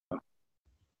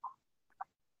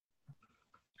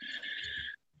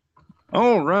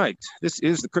All right. This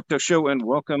is the Crypto Show, and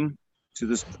welcome to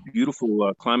this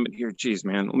beautiful climate here. Geez,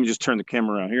 man, let me just turn the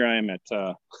camera around. Here I am at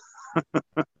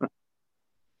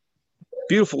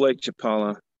beautiful Lake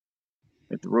Chapala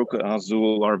at the Roca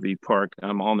Azul RV Park.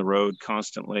 I'm on the road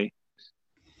constantly.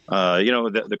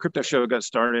 The Crypto Show got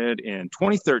started in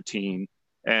 2013,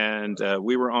 and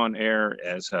we were on air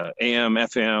as AM,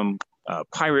 FM,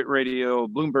 pirate radio,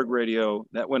 Bloomberg radio.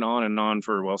 That went on and on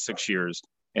for, well, 6 years.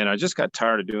 And I just got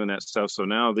tired of doing that stuff. So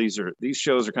now these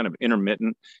shows are kind of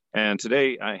intermittent. And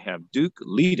today I have Duke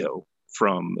Leto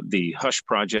from the Hush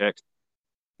Project,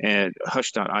 and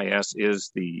hush.is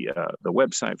is the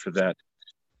website for that.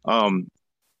 Um,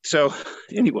 so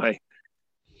anyway,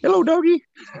 hello, doggy.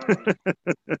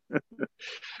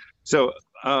 So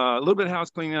a little bit of house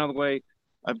cleaning out of the way.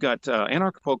 I've got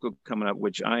Anarchapulco coming up,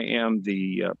 which I am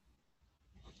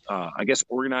I guess,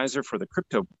 organizer for the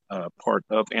crypto part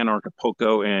of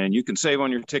Anarchapulco. And you can save on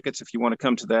your tickets if you want to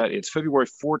come to that. It's February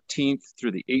 14th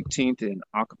through the 18th in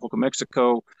Acapulco,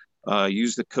 Mexico.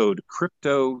 Use the code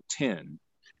Crypto10.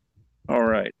 All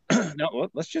right. Now,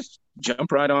 let's just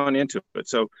jump right on into it.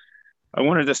 So I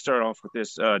wanted to start off with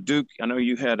this. Duke, I know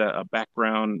you had a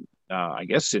background, I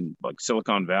guess, in like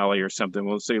Silicon Valley or something.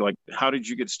 We'll say, like, how did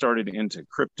you get started into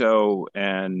crypto,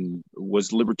 and was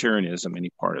libertarianism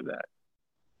any part of that?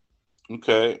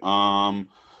 Okay.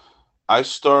 I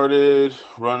started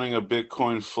running a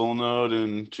Bitcoin full node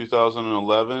in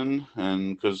 2011,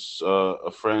 and because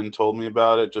a friend told me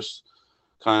about it, just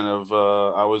kind of,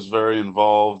 I was very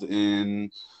involved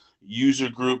in user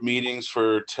group meetings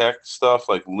for tech stuff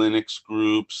like Linux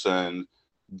groups and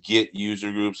Git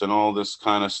user groups and all this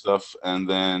kind of stuff. And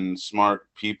then smart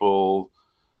people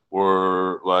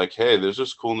were like, hey, there's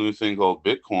this cool new thing called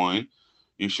Bitcoin.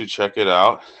 You should check it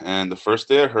out. And the first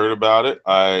day I heard about it,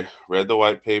 I read the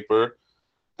white paper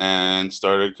and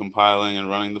started compiling and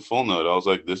running the full node. I was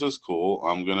like, this is cool.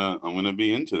 I'm gonna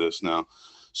be into this now.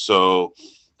 So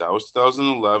that was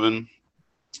 2011,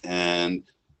 and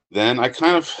then I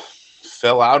kind of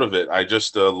fell out of it. I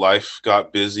just life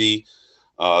got busy.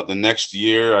 The next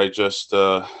year, I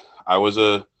was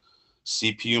a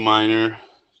CPU miner,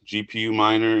 GPU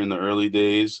miner in the early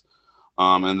days.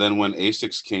 And then when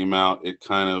ASICs came out, it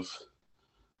kind of,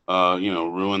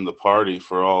 ruined the party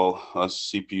for all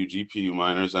us CPU, GPU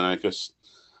miners. And I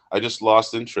just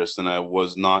lost interest, and I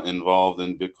was not involved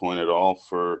in Bitcoin at all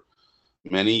for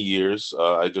many years.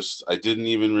 I didn't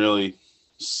even really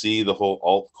see the whole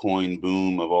altcoin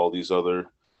boom of all these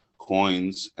other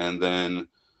coins. And then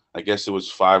I guess it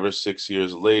was 5 or 6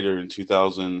 years later in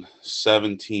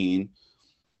 2017,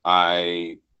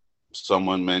 I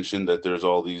someone mentioned that there's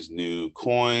all these new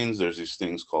coins. There's these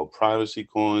things called privacy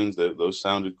coins. Those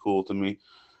sounded cool to me.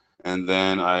 And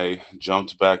then I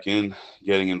jumped back in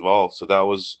getting involved. So that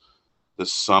was the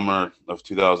summer of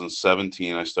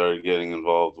 2017. I started getting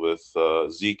involved with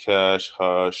Zcash,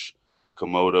 Hush,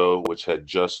 Komodo, which had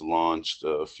just launched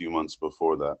a few months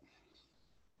before that.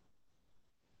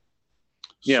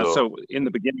 Yeah, So so in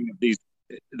the beginning of these,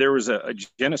 there was a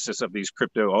genesis of these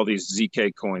crypto, all these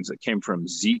ZK coins that came from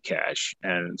Zcash,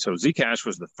 and so Zcash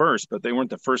was the first, but they weren't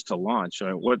the first to launch.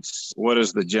 What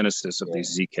is the genesis of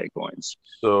these ZK coins?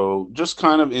 So just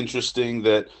kind of interesting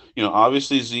that,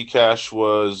 obviously Zcash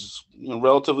was,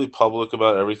 relatively public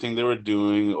about everything they were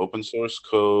doing, open source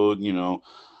code,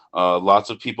 lots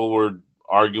of people were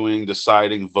arguing,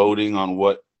 deciding, voting on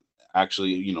what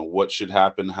actually, what should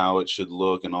happen, how it should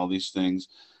look, and all these things.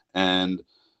 And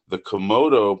the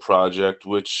Komodo project,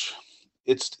 which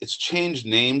it's changed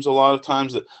names a lot of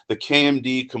times. The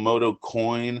KMD Komodo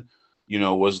coin,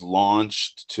 was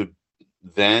launched to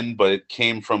then, but it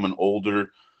came from an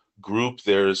older group.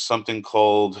 There's something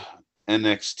called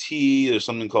NXT, there's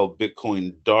something called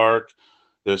Bitcoin Dark,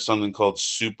 there's something called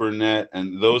Supernet,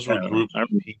 and those were groups I, of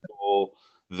people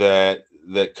that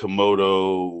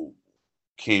Komodo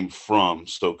came from.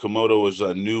 So Komodo was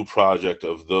a new project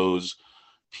of those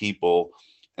people,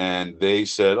 and they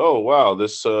said, "Oh wow,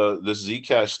 this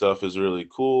Zcash stuff is really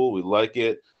cool. We like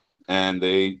it." And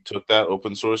they took that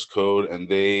open source code and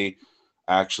they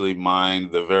actually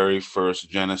mined the very first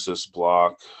Genesis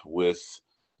block with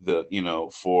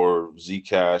for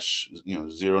Zcash,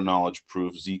 zero knowledge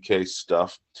proof ZK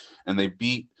stuff, and they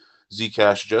beat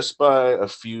Zcash just by a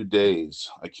few days.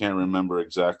 I can't remember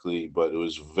exactly, but it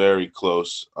was very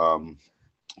close.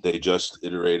 They just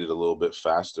iterated a little bit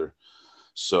faster.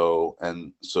 So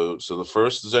the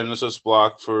first Genesis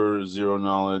block for zero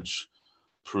knowledge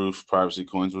proof privacy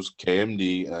coins was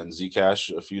KMD, and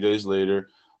Zcash a few days later.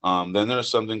 Then there's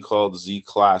something called Z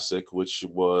Classic, which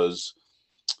was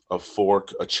a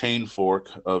chain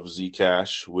fork of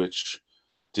Zcash, which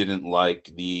didn't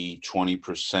like the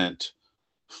 20%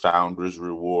 founders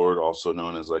reward, also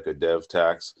known as like a dev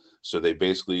tax. So they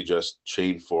basically just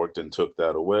chain forked and took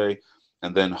that away.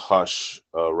 And then Hush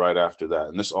right after that.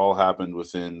 And this all happened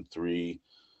within three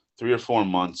or 4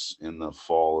 months in the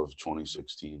fall of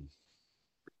 2016.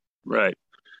 Right.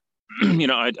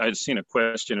 I'd seen a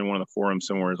question in one of the forums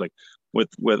somewhere. It's like,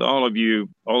 with all of you,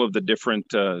 all of the different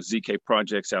ZK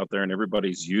projects out there, and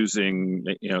everybody's using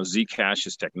Zcash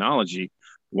as technology.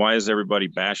 Why is everybody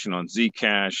bashing on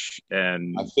Zcash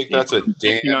and I think that's a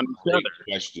damn great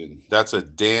question. That's a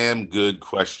damn good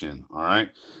question. All right.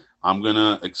 I'm going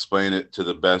to explain it to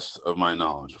the best of my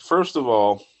knowledge. First of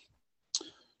all,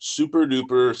 super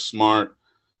duper smart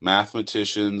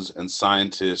mathematicians and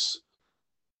scientists,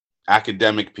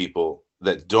 academic people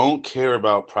that don't care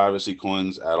about privacy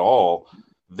coins at all,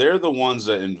 they're the ones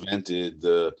that invented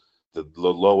the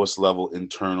lowest level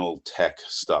internal tech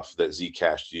stuff that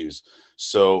Zcash used.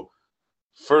 So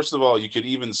first of all, you could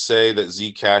even say that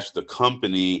Zcash, the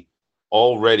company,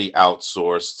 already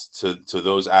outsourced to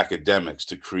those academics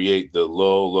to create the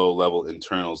low level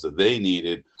internals that they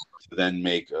needed to then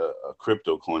make a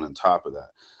crypto coin on top of that.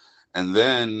 And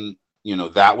then,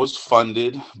 that was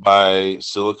funded by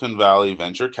Silicon Valley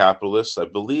venture capitalists. I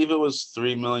believe it was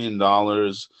 $3 million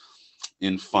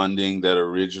in funding that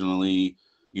originally,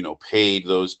 paid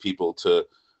those people to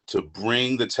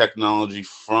bring the technology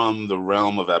from the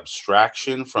realm of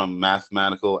abstraction, from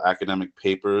mathematical academic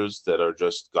papers that are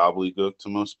just gobbledygook to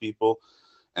most people,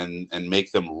 and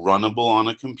make them runnable on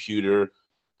a computer,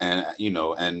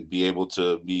 and be able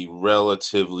to be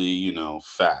relatively,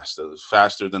 fast. It was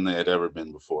faster than they had ever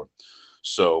been before.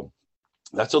 So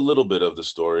that's a little bit of the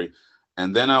story.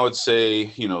 And then I would say,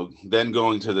 then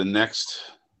going to the next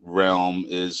realm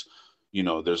is,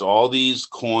 there's all these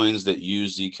coins that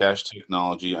use Zcash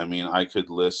technology. I mean, I could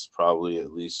list probably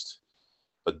at least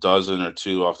a dozen or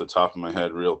two off the top of my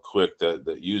head real quick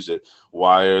that use it.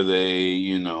 Why are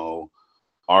they,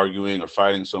 arguing or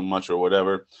fighting so much or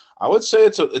whatever? I would say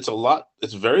it's a lot.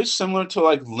 It's very similar to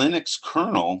like Linux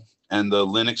kernel and the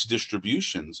Linux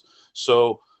distributions.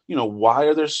 So, why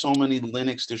are there so many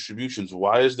Linux distributions?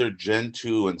 Why is there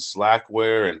Gentoo and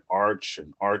Slackware and Arch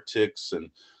and Artix and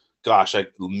gosh,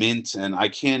 Mint, and I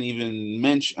can't even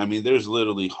mention. I mean, there's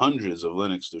literally hundreds of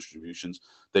Linux distributions.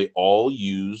 They all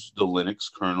use the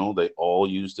Linux kernel. They all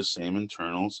use the same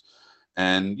internals,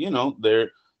 and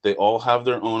they all have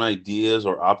their own ideas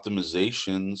or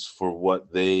optimizations for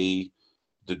the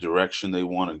direction they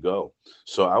want to go.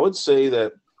 So I would say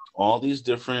that all these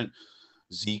different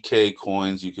ZK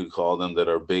coins, you could call them, that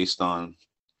are based on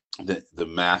the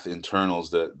math internals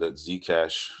that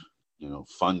Zcash,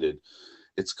 funded.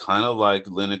 It's kind of like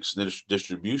Linux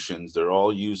distributions. They're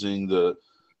all using the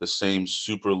same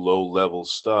super low level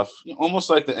stuff, almost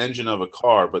like the engine of a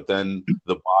car, but then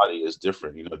the body is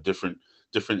different.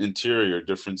 Different interior,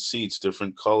 different seats,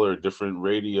 different color, different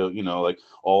radio. Like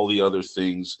all the other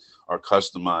things are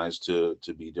customized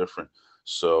to be different.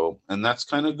 So, and that's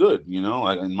kind of good.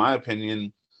 In my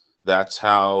opinion, that's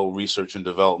how research and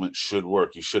development should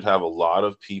work. You should have a lot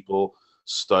of people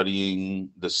studying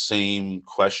the same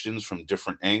questions from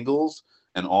different angles,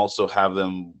 and also have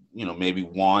them, maybe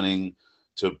wanting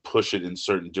to push it in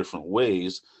certain different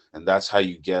ways. And that's how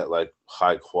you get like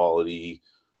high quality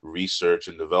research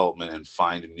and development and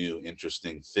find new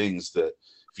interesting things that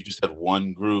if you just had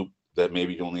one group that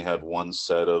maybe only had one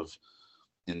set of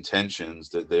intentions,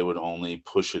 that they would only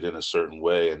push it in a certain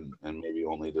way, and maybe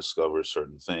only discover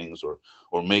certain things, or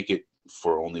make it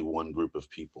for only one group of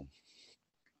people.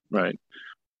 Right.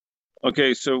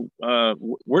 Okay, so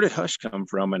where did Hush come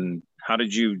from, and how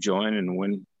did you join, and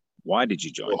why did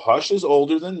you join? Well, Hush is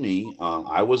older than me.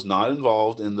 I was not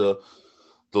involved in the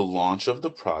launch of the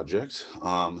project.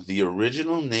 The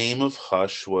original name of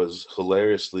Hush was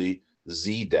hilariously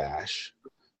Z Dash.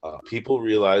 People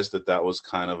realized that was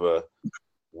kind of a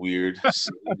weird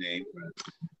silly name,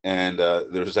 and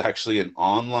there's actually an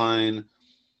online,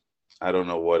 I don't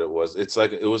know what it was. It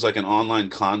was like an online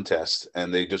contest,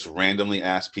 and they just randomly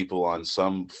asked people on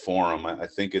some forum. I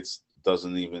think it's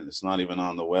not even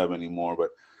on the web anymore, but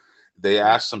they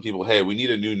asked some people, "Hey, we need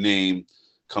a new name.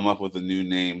 Come up with a new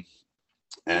name."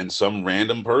 And some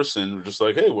random person was just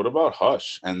like, "Hey, what about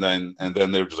Hush?" And then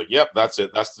they were just like, "Yep, that's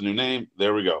it. That's the new name.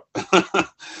 There we go."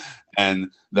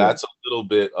 And that's a little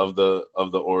bit of the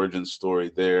origin story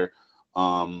there.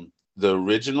 The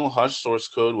original Hush source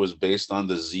code was based on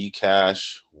the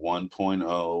Zcash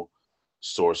 1.0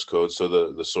 source code. So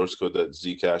the source code that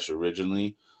Zcash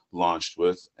originally launched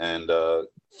with. And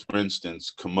for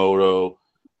instance, Komodo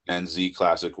and Z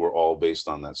Classic were all based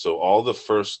on that. So all the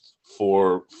first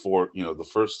the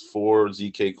first four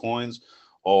ZK coins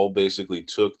all basically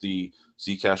took the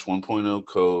Zcash 1.0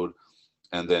 code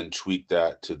and then tweaked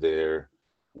that to their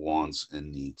wants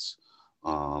and needs.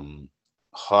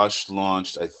 Hush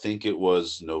launched, I think it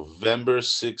was November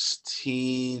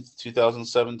 16th,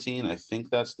 2017. I think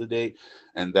that's the date.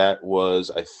 And that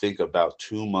was, I think, about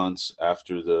 2 months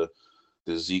after the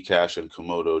Zcash and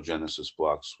Komodo Genesis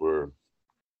blocks were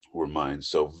mined.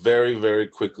 So very, very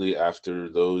quickly after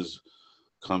those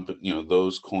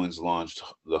those coins launched,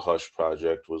 the Hush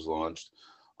project was launched.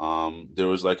 There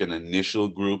was like an initial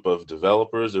group of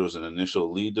developers. There was an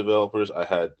initial lead developers.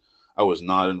 I was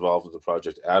not involved with the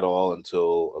project at all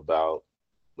until about,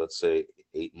 let's say,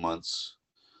 8 months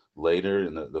later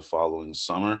in the following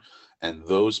summer. And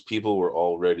those people were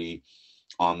already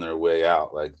on their way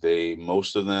out. Like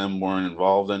most of them weren't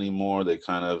involved anymore. They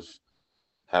kind of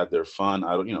had their fun.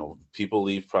 People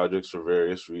leave projects for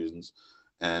various reasons.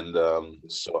 And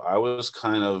so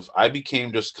I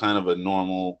became just kind of a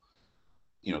normal,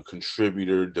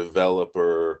 contributor,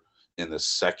 developer in the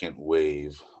second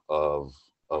wave of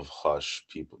Hush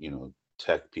people,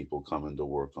 tech people coming to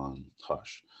work on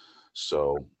Hush.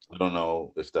 So I don't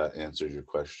know if that answers your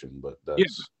question, but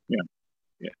that's yeah.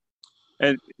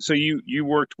 And so you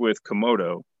worked with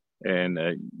Komodo, and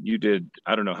you did,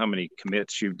 I don't know how many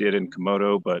commits you did in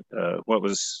Komodo, but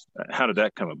how did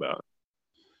that come about?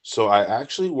 So I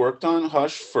actually worked on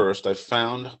Hush first.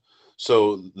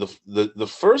 So the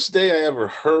first day I ever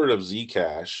heard of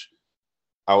Zcash,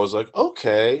 I was like,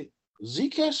 okay,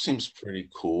 Zcash seems pretty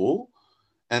cool.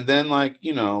 And then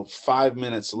 5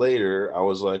 minutes later, I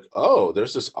was like, oh,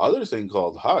 there's this other thing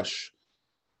called Hush.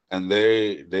 And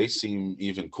they seem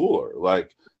even cooler.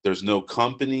 Like there's no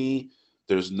company,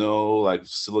 there's no like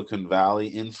Silicon Valley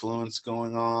influence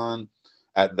going on.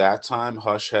 At that time,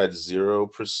 Hush had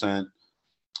 0%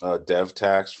 dev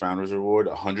tax founders reward.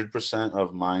 100%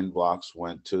 of mined blocks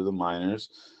went to the miners.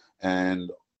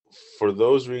 And for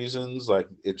those reasons, like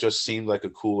it just seemed like a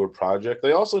cooler project.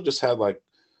 They also just had like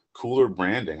cooler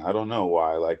branding. I don't know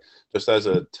why. Like just as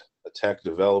a tech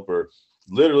developer,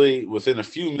 literally within a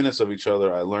few minutes of each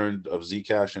other, I learned of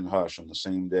Zcash and Hush on the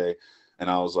same day. And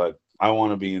I was like, I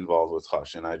want to be involved with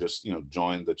Hush. And I just,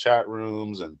 joined the chat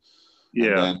rooms and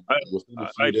yeah. then within a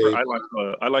few days,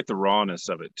 I like the rawness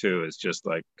of it too. It's just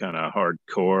like kind of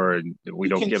hardcore, and we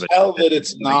don't give it. You can tell that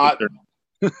it's not.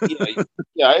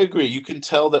 Yeah, I agree. You can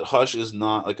tell that Hush is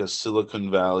not like a Silicon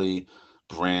Valley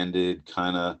branded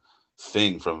kind of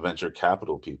thing from venture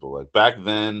capital people. Like back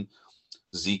then,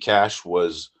 Zcash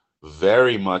was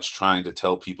very much trying to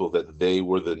tell people that they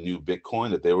were the new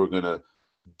Bitcoin, that they were going to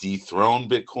dethrone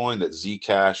Bitcoin, that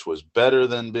Zcash was better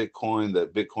than Bitcoin,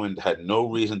 that Bitcoin had no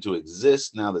reason to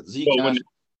exist now that Zcash.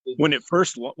 When it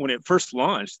first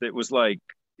launched, it was like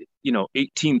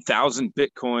 18,000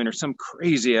 Bitcoin or some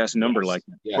crazy ass number like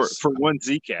that for one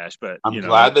Zcash. But I'm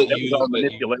glad that you know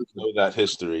that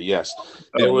history. Yes,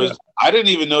 I didn't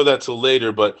even know that till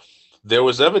later, but there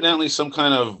was evidently some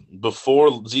kind of, before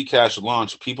Zcash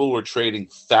launched, people were trading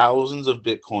thousands of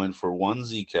Bitcoin for one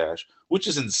Zcash, which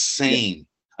is insane.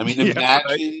 I mean,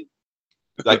 imagine,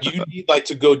 like you need like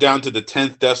to go down to the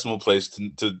 10th decimal place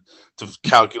to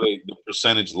calculate the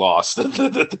percentage loss.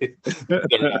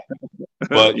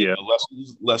 But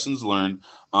lessons learned.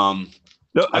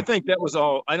 No, I think that was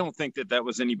all. I don't think that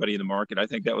was anybody in the market. I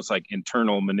think that was like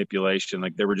internal manipulation.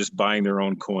 Like they were just buying their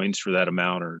own coins for that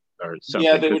amount or something.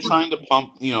 Yeah, they were trying to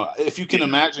pump, if you can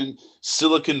imagine,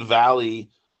 Silicon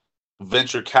Valley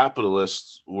venture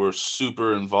capitalists were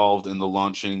super involved in the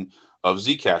launching of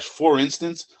Zcash. For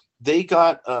instance, they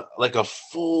got a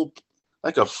full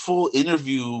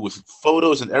interview with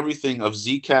photos and everything of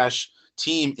Zcash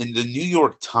team in the New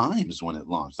York Times when it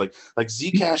launched. Like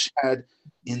Zcash had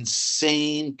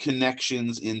insane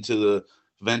connections into the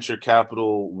venture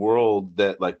capital world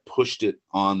that like pushed it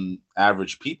on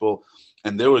average people,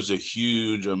 and there was a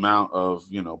huge amount of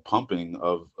pumping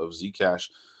of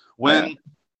Zcash when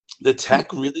the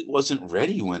tech really wasn't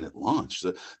ready when it launched.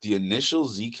 The initial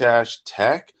Zcash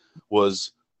tech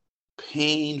was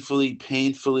painfully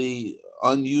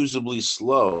unusably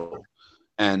slow,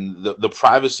 and the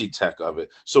privacy tech of it.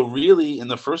 So really, in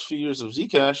the first few years of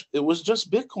Zcash, it was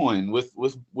just Bitcoin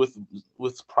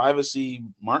with privacy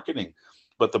marketing,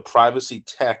 but the privacy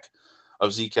tech of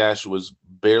Zcash was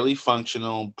barely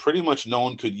functional. Pretty much no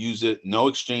one could use it. No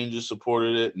exchanges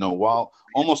supported it.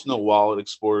 Almost no wallet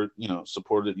supported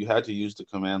it. You had to use the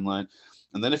command line.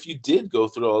 And then if you did go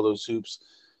through all those hoops,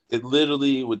 it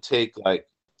literally would take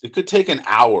it could take an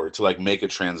hour to like make a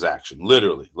transaction.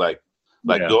 Literally, like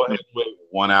Like, Yeah. go ahead and wait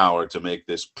 1 hour to make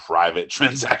this private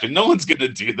transaction. No one's gonna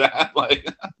do that. Like,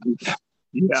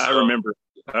 Yeah, so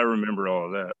I remember all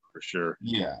of that for sure.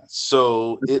 yeah.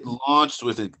 So it launched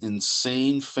with an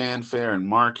insane fanfare and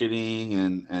marketing,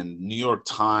 and New York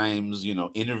Times,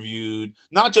 interviewed,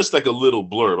 not just like a little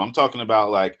blurb. I'm talking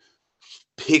about like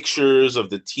pictures of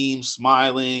the team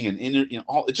smiling and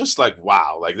all. It's just like,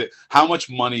 wow, like how much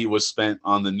money was spent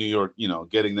on the New York,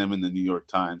 getting them in the New York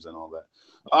Times and all that.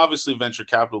 Obviously, venture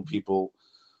capital people,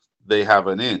 they have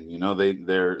an in,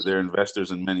 they're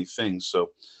investors in many things.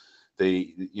 So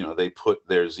they put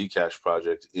their Zcash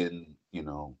project in,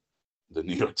 the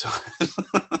New York Times.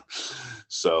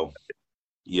 So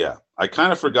yeah, I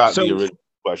kind of forgot So the original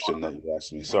question that you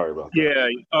asked me. Sorry about that. yeah,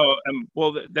 oh,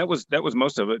 well, that was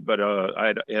most of it, but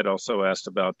I had also asked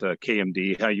about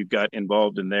KMD, how you got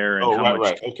involved in there, and Oh, how right,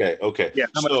 much, right. Okay. yeah,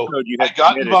 how much So code you I had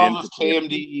got committed involved into with KMD.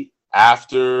 KMD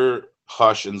after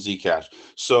Hush and Zcash.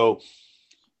 So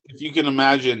if you can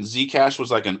imagine, Zcash was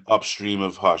like an upstream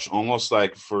of Hush, almost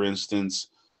like, for instance,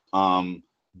 Debian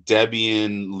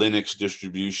Linux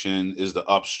distribution is the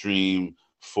upstream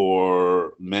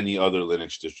for many other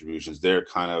Linux distributions. They're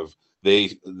kind of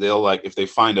they'll like, if they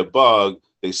find a bug,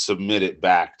 they submit it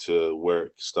back to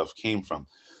where stuff came from.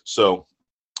 So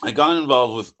I got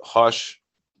involved with Hush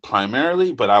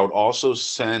primarily, but I would also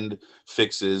send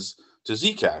fixes to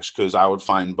Zcash because I would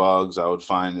find bugs, I would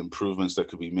find improvements that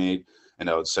could be made,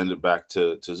 and I would send it back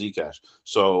to Zcash.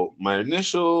 So my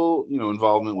initial,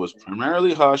 involvement was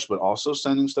primarily Hush, but also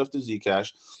sending stuff to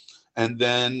Zcash. And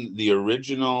then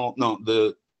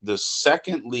the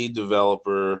second lead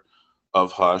developer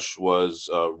of Hush was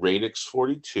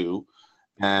Radix42,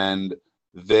 and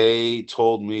they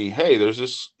told me, hey, there's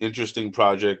this interesting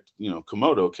project,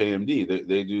 Komodo KMD.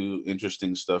 They do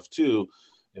interesting stuff too.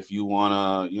 If you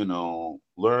want to,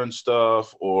 learn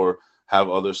stuff or have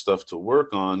other stuff to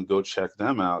work on, go check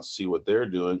them out, see what they're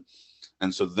doing.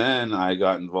 And so then I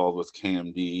got involved with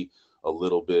KMD a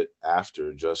little bit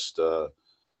after, just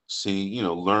seeing,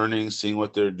 learning, seeing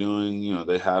what they're doing.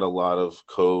 They had a lot of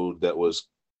code that was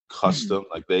custom,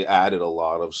 like they added a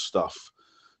lot of stuff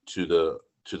to the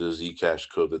Zcash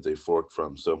code that they forked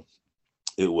from. So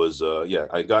it was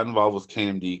I got involved with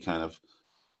KMD kind of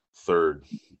third,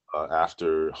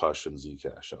 after Hush and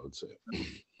Zcash, I would say.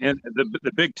 And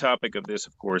the big topic of this,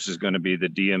 of course, is going to be the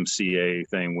DMCA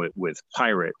thing with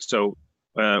Pirate. So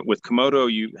with Komodo,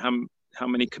 how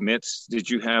many commits did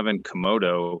you have in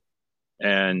Komodo?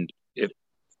 And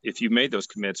if you made those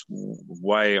commits,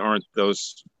 why aren't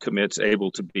those commits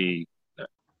able to be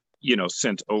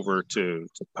sent over to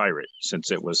Pirate, since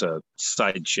it was a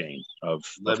side chain of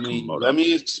Komodo? Let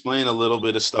me explain a little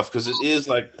bit of stuff, because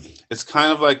it's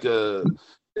kind of like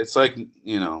it's like,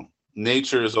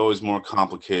 nature is always more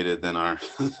complicated than our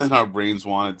than our brains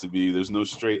want it to be. There's no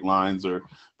straight lines or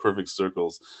perfect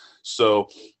circles. So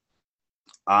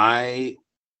I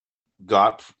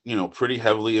got, pretty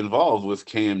heavily involved with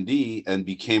KMD and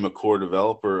became a core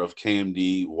developer of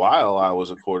KMD while I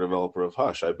was a core developer of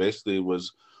Hush. I basically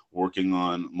was working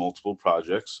on multiple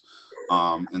projects,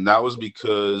 and that was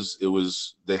because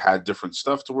they had different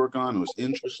stuff to work on. It was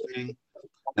interesting,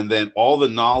 and then all the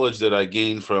knowledge that I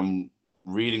gained from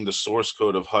reading the source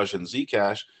code of Hush and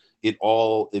Zcash, it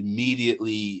all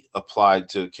immediately applied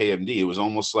to KMD. It was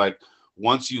almost like,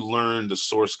 once you learn the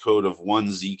source code of one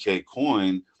ZK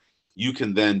coin, you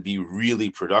can then be really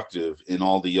productive in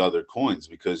all the other coins,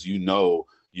 because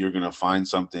you're going to find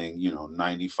something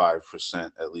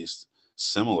 95% at least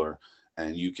similar,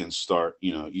 and you can start,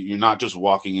 you're not just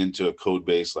walking into a code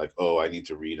base like, oh, I need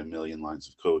to read a million lines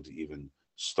of code to even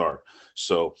start.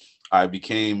 So I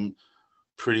became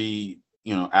pretty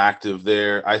active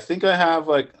there. I think I have,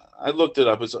 like, I looked it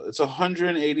up, it's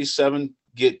 187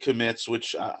 git commits,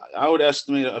 which I would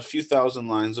estimate a few thousand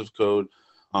lines of code.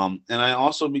 And I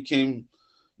also became,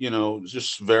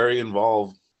 just very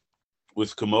involved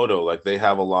with Komodo. Like,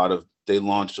 they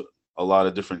launched a lot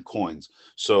of different coins.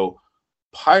 So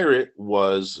Pirate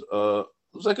was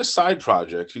like a side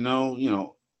project.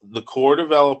 The core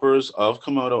developers of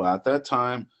Komodo at that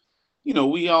time,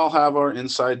 we all have our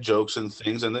inside jokes and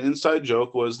things. And the inside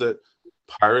joke was that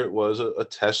Pirate was a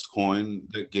test coin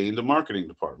that gained a marketing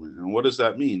department. And what does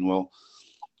that mean? Well,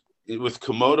 with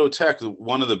Komodo Tech,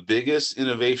 one of the biggest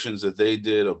innovations that they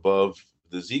did above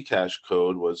the Zcash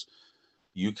code was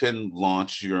you can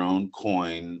launch your own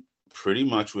coin pretty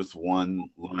much with one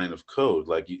line of code.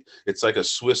 It's like a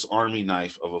Swiss Army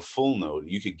knife of a full node.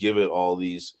 You could give it all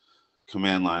these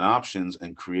command line options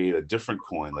and create a different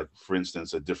coin, like, for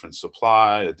instance, a different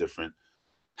supply, a different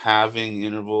halving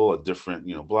interval, a different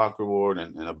block reward,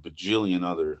 and a bajillion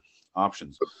other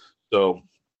options. So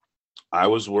I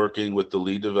was working with the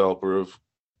lead developer of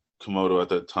Komodo at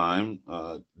that time,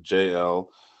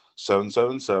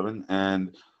 JL777,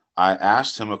 and I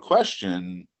asked him a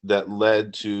question that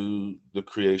led to the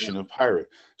creation of Pirate.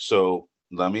 So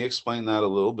let me explain that a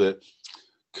little bit.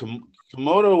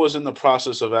 Komodo was in the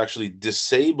process of actually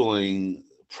disabling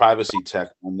privacy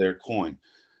tech on their coin.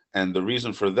 And the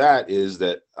reason for that is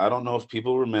that I don't know if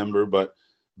people remember, but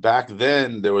back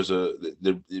then there was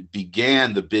it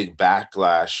began the big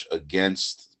backlash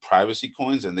against privacy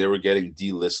coins, and they were getting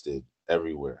delisted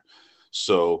everywhere.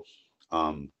 So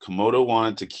Komodo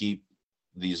wanted to keep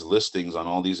these listings on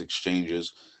all these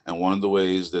exchanges, and one of the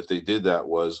ways that they did that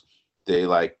was they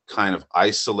like kind of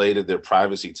isolated their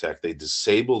privacy tech. They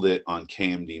disabled it on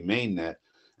KMD mainnet,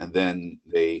 and then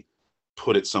they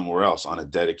put it somewhere else on a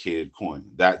dedicated coin.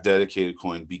 That dedicated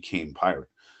coin became Pirate.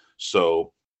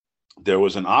 So there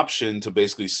was an option to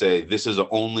basically say this is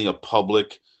only a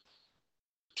public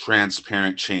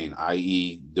transparent chain,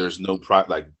 i.e. there's no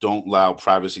don't allow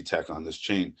privacy tech on this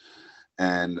chain.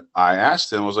 And I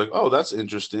asked him, I was like, oh, that's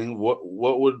interesting. What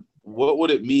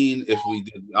would it mean if we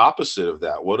did the opposite of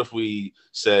that? What if we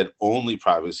said only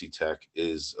privacy tech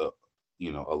is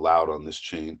allowed on this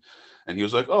chain? And he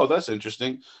was like, oh, that's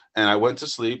interesting. And I went to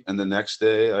sleep, and the next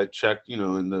day I checked,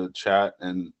 in the chat,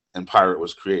 and Pirate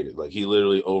was created. Like, he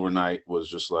literally overnight was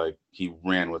just like, he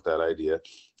ran with that idea.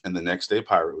 And the next day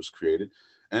Pirate was created,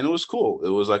 and it was cool. It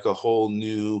was like a whole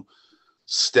new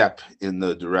step in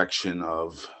the direction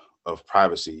of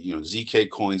privacy. ZK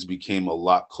coins became a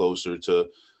lot closer to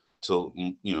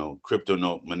crypto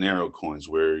note Monero coins,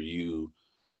 where you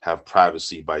have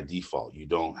privacy by default. You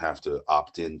don't have to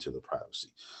opt into the privacy.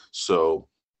 So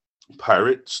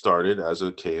Pirate started as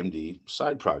a KMD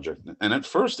side project, and at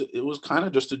first it was kind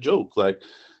of just a joke. Like,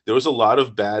 there was a lot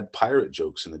of bad pirate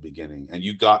jokes in the beginning, and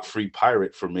you got free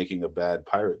Pirate for making a bad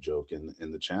pirate joke in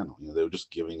the channel. They were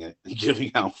just giving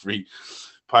out free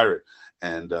Pirate.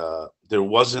 And there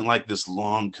wasn't like this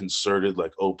long concerted,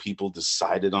 like, oh, people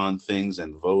decided on things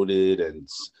and voted and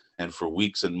for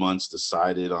weeks and months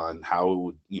decided on how it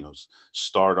would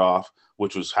start off,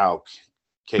 which was how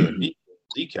KMD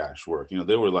Zcash worked.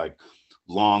 They were like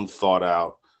long thought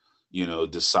out,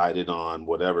 decided on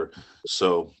whatever.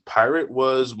 So Pirate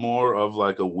was more of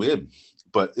like a whim,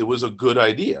 but it was a good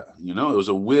idea. It was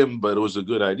a whim, but it was a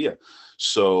good idea.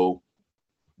 So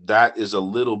that is a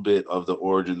little bit of the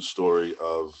origin story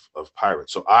of Pirate.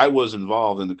 So I was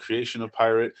involved in the creation of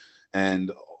Pirate,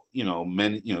 and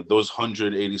those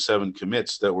 187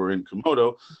 commits that were in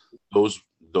Komodo,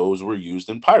 those were used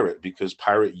in Pirate, because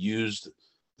Pirate used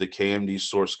the KMD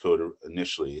source code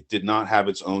initially. It did not have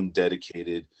its own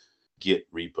dedicated Git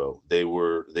repo.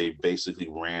 They basically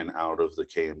ran out of the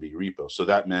KMD repo. So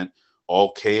that meant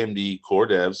all KMD core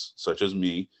devs, such as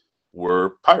me,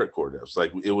 were Pirate core devs.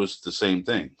 Like, it was the same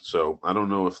thing. So I don't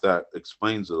know if that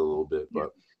explains it a little bit,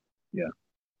 but yeah.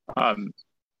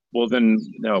 Well, then,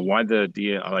 no. Why the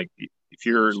if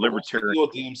you're libertarian,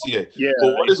 DMCA. Yeah.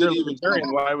 Well, what if is you're it even?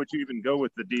 libertarian, why would you even go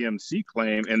with the DMC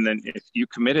claim? And then if you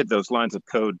committed those lines of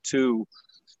code to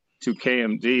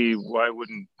KMD, why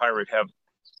wouldn't Pirate have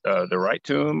the right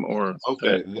to them? Or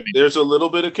okay, there's a little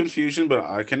bit of confusion, but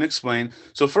I can explain.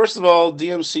 So first of all,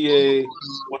 DMCA,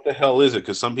 what the hell is it?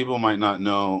 Because some people might not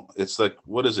know. It's like,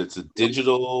 what is it? It's a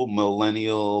Digital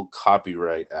Millennial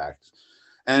Copyright Act.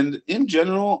 And in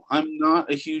general, I'm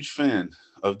not a huge fan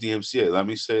of DMCA. Let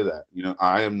me say that.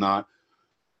 I am not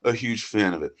a huge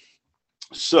fan of it.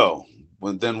 So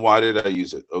then why did I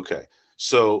use it? Okay.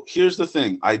 So here's the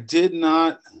thing. I did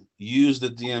not use the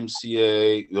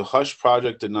DMCA. The Hush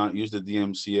project did not use the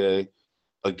DMCA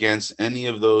against any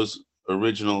of those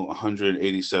original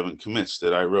 187 commits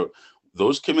that I wrote.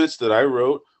 Those commits that I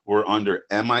wrote were under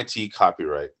MIT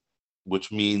copyright,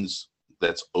 which means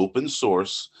that's open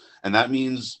source. And that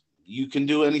means you can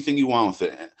do anything you want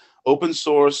with it. Open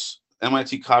source,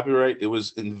 MIT copyright, it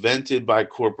was invented by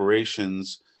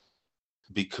corporations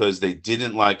because they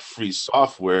didn't like free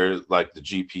software like the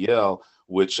GPL,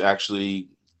 which actually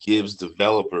gives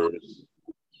developers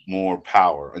more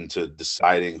power into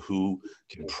deciding who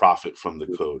can profit from the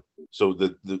code. So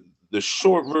the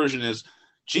short version is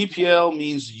GPL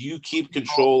means you keep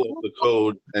control of the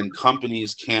code, and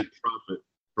companies can't profit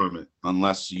from it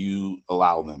unless you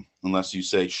allow them, unless you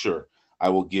say, sure, I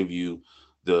will give you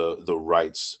the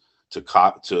rights to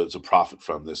profit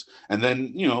from this. And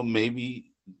then, maybe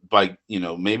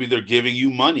maybe they're giving you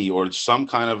money or some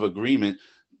kind of agreement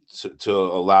to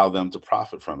allow them to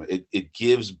profit from it. It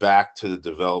gives back to the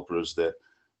developers that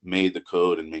made the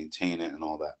code and maintain it and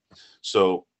all that.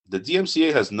 So the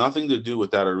DMCA has nothing to do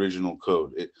with that original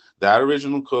code. That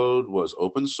original code was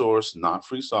open source, not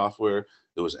free software.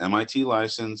 It was MIT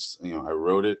licensed. I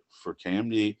wrote it for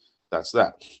KMD. That's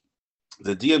that.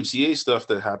 The DMCA stuff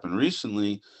that happened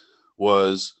recently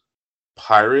was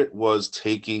Pirate was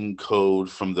taking code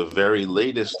from the very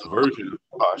latest version of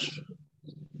Hush,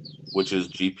 which is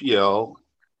GPL,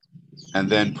 and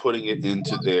then putting it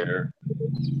into their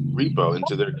repo,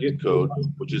 into their Git code,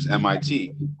 which is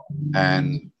MIT.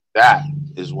 And that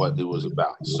is what it was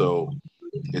about. So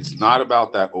it's not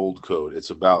about that old code. It's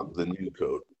about the new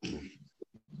code.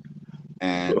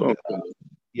 And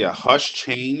yeah, Hush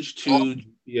changed to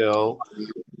GPL,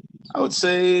 I would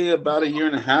say about a year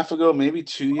and a half ago, maybe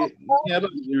 2 years. Yeah,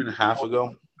 about a year and a half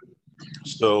ago.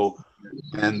 So,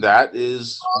 and that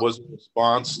was a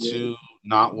response to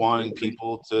not wanting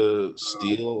people to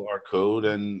steal our code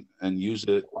and use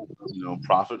it,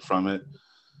 profit from it.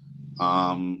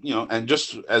 And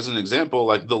just as an example,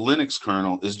 like the Linux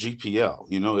kernel is GPL.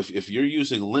 If you're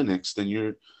using Linux, then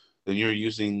you're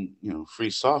using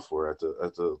free software at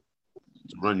the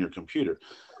to run your computer,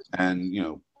 and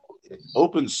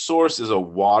open source is a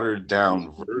watered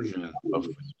down version of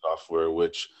free software,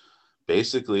 which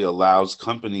basically allows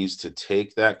companies to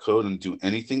take that code and do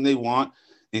anything they want,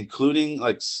 including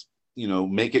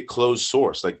make it closed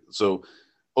source. So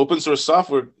open source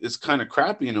software is kind of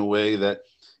crappy in a way that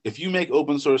if you make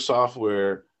open source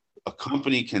software, a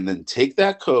company can then take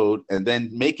that code and then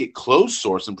make it closed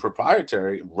source and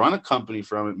proprietary, run a company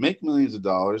from it, make millions of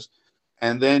dollars,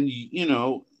 and then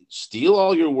steal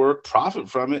all your work, profit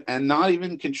from it, and not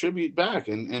even contribute back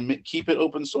and keep it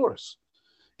open source.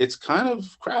 It's kind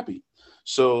of crappy.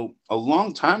 So a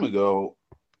long time ago,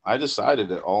 I decided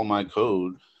that all my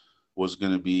code was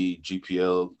going to be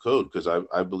GPL code because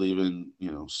I believe in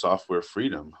software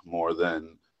freedom more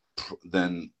than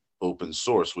open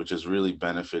source, which is really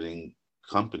benefiting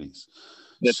companies.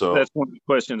 That's one of the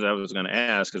questions I was going to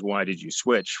ask is why did you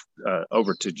switch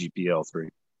over to GPL3?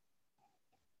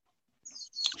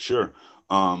 Sure.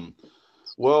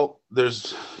 Well,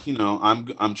 there's,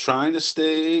 I'm trying to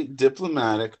stay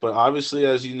diplomatic, but obviously,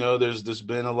 as you know, there's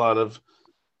been a lot of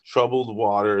troubled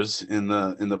waters in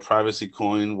the privacy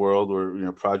coin world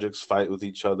where projects fight with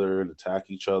each other and attack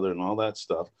each other and all that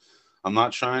stuff. I'm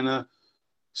not trying to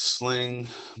sling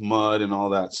mud and all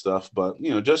that stuff, but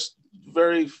just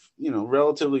very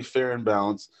relatively fair and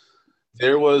balanced.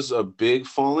 There was a big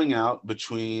falling out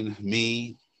between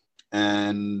me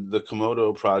and the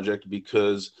Komodo project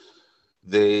because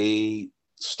they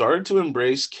started to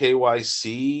embrace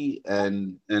KYC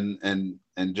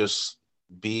and just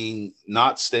being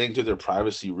not staying to their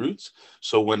privacy roots.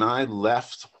 So when I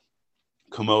left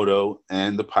Komodo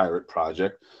and the Pirate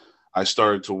project, I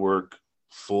started to work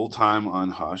full time on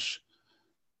Hush,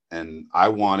 and I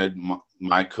wanted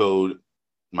my code,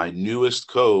 my newest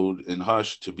code in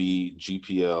Hush, to be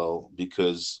GPL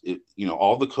because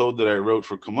all the code that I wrote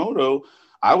for Komodo,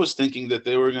 I was thinking that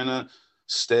they were gonna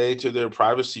stay to their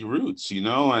privacy roots,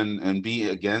 and be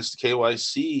against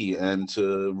KYC and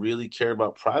to really care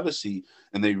about privacy.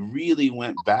 And they really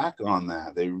went back on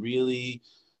that.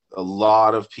 A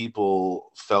lot of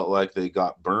people felt like they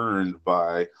got burned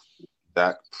by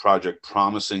that project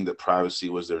promising that privacy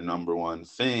was their number one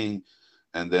thing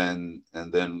and then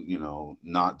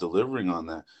not delivering on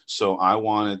that. So I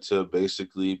wanted to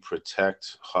basically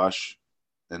protect Hush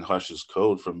and Hush's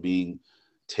code from being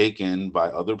taken by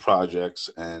other projects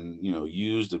and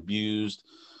used, abused,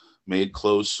 made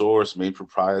closed source, made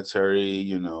proprietary,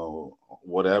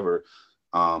 whatever.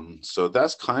 So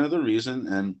that's kind of the reason.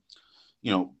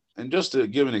 And just to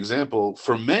give an example,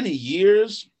 for many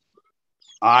years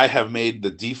I have made the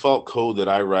default code that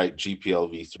I write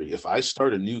GPL v3. If I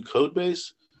start a new code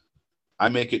base, I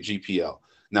make it GPL.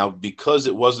 Now, because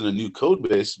it wasn't a new code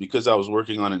base, because I was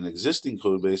working on an existing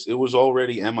code base, it was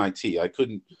already MIT. I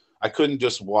couldn't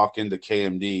just walk into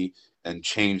KMD and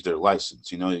change their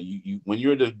license. You when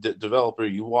you're a developer,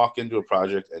 you walk into a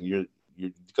project and you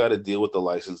got to deal with the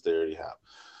license they already have.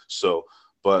 So,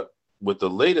 but with the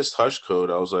latest Hush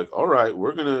code, I was like, all right,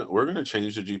 we're gonna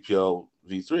change to GPL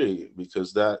v3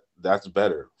 because that's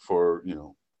better for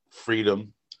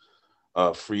freedom,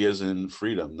 free as in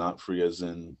freedom, not free as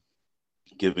in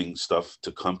giving stuff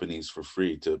to companies for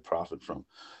free to profit from.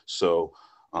 So,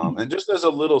 and just as a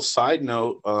little side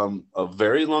note, a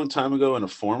very long time ago in a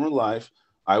former life,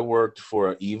 I worked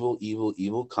for an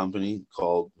evil company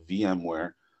called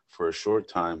VMware for a short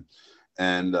time.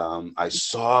 And I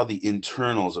saw the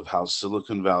internals of how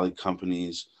Silicon Valley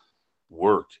companies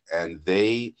work. And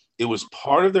it was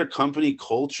part of their company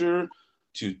culture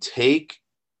to take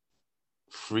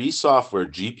free software,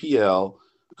 GPL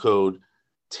code,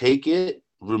 take it,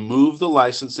 remove the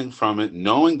licensing from it,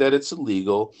 knowing that it's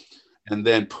illegal, and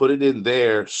then put it in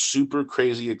their super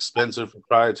crazy expensive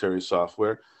proprietary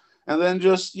software, and then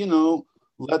just,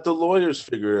 let the lawyers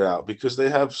figure it out, because they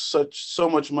have so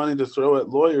much money to throw at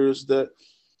lawyers that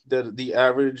the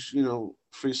average,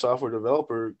 free software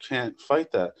developer can't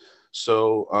fight that.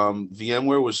 So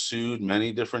VMware was sued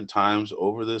many different times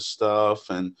over this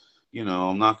stuff, and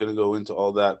I'm not going to go into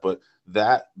all that, but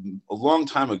that a long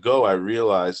time ago, I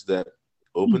realized that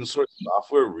open source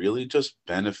software really just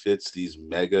benefits these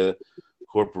mega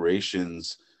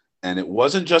corporations. And it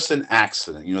wasn't just an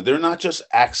accident. They're not just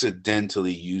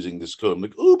accidentally using this code. I'm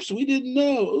like, oops, we didn't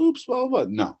know. Oops, blah, blah, blah.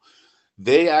 No,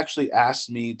 they actually asked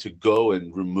me to go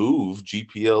and remove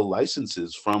GPL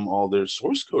licenses from all their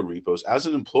source code repos as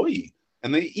an employee.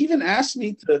 And they even asked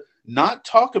me to not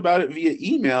talk about it via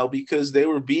email because they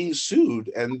were being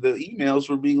sued and the emails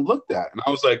were being looked at. And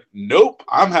I was like, nope,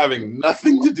 I'm having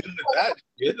nothing to do with that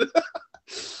shit.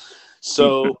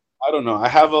 So I don't know. I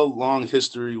have a long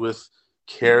history with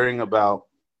caring about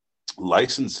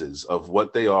licenses, of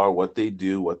what they are, what they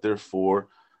do, what they're for.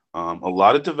 A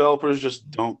lot of developers just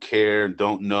don't care,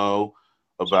 don't know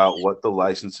about what the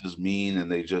licenses mean,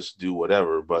 and they just do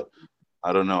whatever. But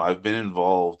I don't know. I've been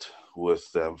involved with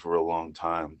them for a long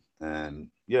time, and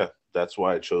yeah, that's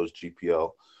why I chose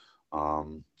GPL.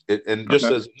 And just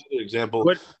as another example,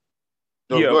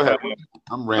 go ahead.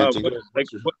 I'm ranting.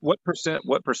 What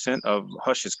percent of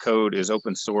Hush's code is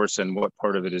open source, and what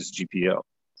part of it is GPL?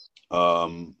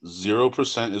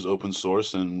 0% is open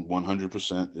source, and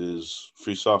 100% is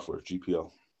free software, GPL.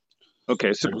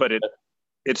 Okay, so but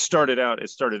it started out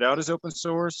as open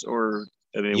source, or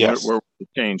I mean, yes. where the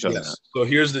change on that? So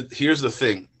here's the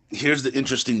thing. Here's the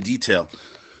interesting detail.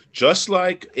 Just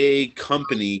like a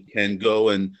company can go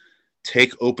and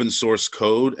take open source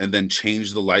code and then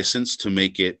change the license to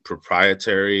make it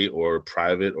proprietary or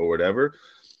private or whatever,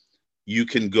 you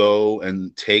can go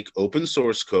and take open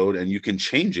source code and you can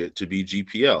change it to be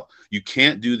GPL. You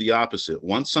can't do the opposite.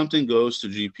 Once something goes to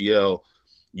GPL,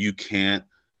 you can't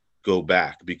go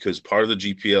back, because part of the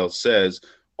GPL says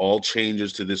all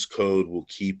changes to this code will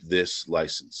keep this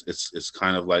license. It's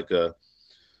kind of like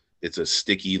it's a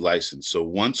sticky license. So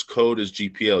once code is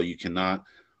GPL, you cannot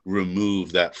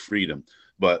remove that freedom.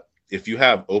 But if you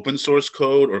have open source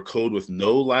code or code with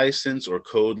no license or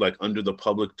code like under the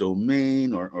public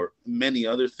domain or many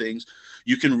other things,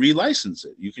 you can relicense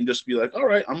it. You can just be like, all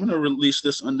right, I'm going to release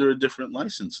this under a different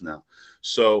license now.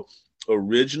 So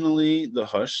originally the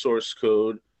Hush source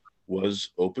code was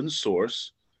open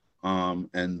source.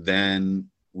 And then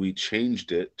we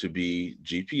changed it to be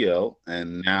GPL.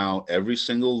 And now every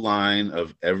single line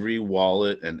of every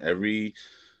wallet and every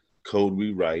code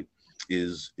we write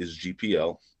is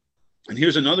GPL. And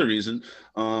here's another reason.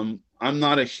 I'm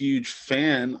not a huge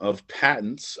fan of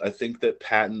patents. I think that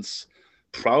patents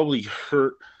probably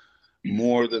hurt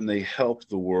more than they help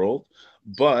the world.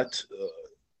 But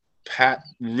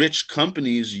rich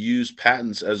companies use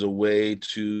patents as a way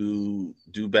to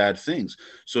do bad things.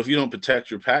 So if you don't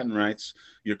protect your patent rights,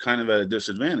 you're kind of at a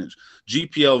disadvantage.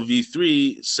 GPL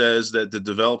v3 says that the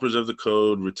developers of the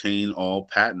code retain all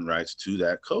patent rights to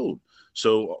that code.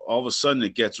 So all of a sudden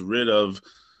it gets rid of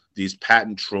these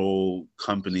patent troll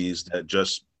companies that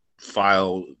just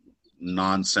file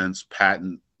nonsense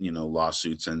patent,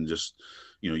 lawsuits and just,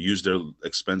 use their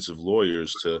expensive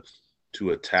lawyers to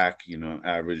attack,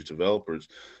 average developers.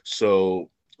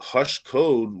 So Hush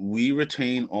code, we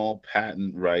retain all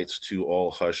patent rights to all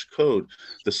Hush code.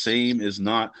 The same is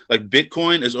not like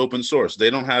Bitcoin is open source. They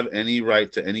don't have any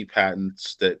right to any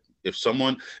patents. That if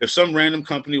some random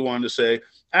company wanted to say,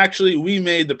 actually, we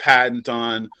made the patent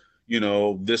on,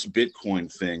 this Bitcoin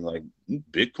thing, like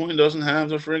Bitcoin doesn't have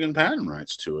the friggin' patent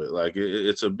rights to it. Like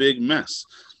it's a big mess.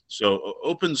 So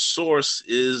open source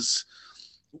was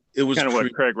kind of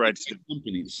what Craig Wright's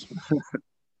companies.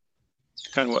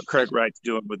 Kind of what Craig Wright's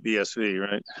doing with BSV,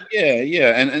 right?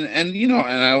 Yeah,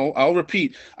 and I'll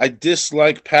repeat, I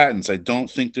dislike patents. I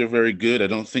don't think they're very good. I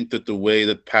don't think that the way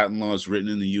that patent law is written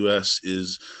in the U.S.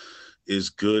 is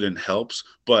good and helps.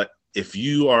 But if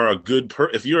you are a good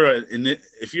if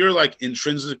you're like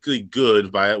intrinsically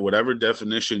good by whatever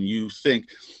definition you think,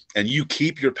 and you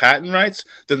keep your patent rights,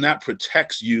 then that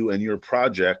protects you and your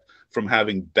project from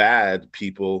having bad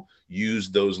people use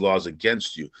those laws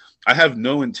against you. I have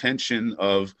no intention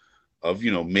of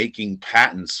making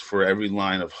patents for every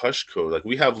line of Hush code. Like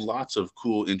we have lots of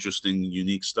cool, interesting,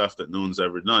 unique stuff that no one's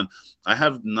ever done. I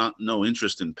have no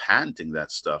interest in patenting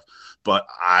that stuff, but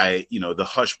the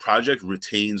Hush project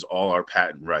retains all our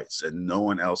patent rights, and no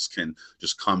one else can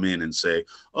just come in and say,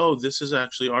 oh, this is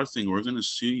actually our thing. We're going to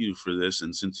sue you for this.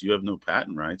 And since you have no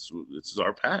patent rights, this is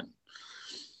our patent.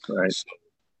 Right. So,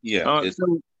 yeah.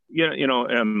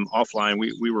 offline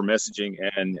we were messaging,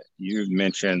 and you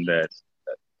mentioned that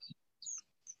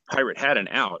Pirate had an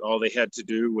out. All they had to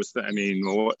do was,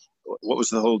 what was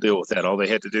the whole deal with that? All they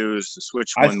had to do is to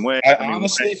switch one way. I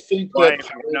honestly think why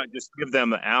that not just give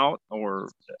them an out? Or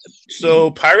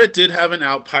so Pirate did have an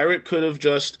out. Pirate could have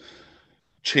just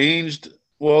changed.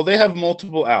 Well, they have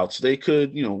multiple outs. They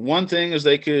could, one thing is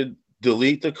they could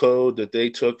delete the code that they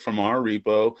took from our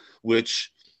repo,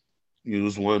 which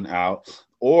use one out,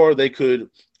 or they could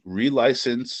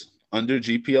relicense under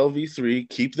GPL v3,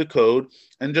 keep the code,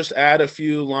 and just add a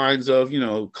few lines of,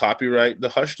 copyright the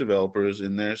Hush developers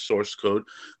in their source code,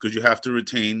 because you have to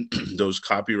retain those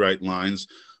copyright lines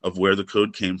of where the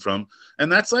code came from.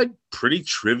 And that's like pretty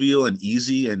trivial and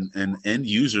easy, and end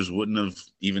users wouldn't have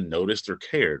even noticed or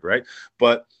cared, right?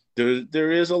 But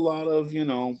there is a lot of,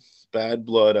 bad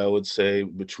blood, I would say,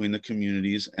 between the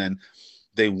communities, and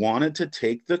they wanted to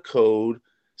take the code,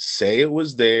 say it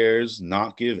was theirs,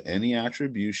 not give any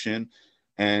attribution,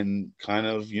 and kind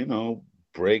of,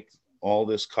 break all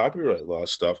this copyright law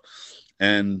stuff.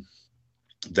 And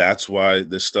that's why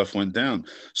this stuff went down.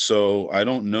 So I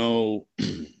don't know.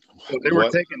 So they were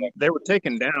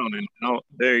taken down, and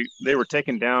they were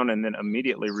taken down and then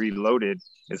immediately reloaded.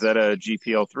 Is that a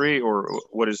GPL3, or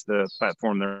what is the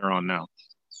platform they're on now?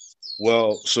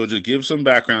 Well, so to give some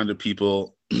background to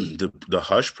people, the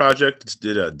Hush project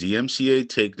did a DMCA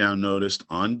takedown notice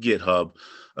on GitHub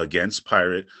against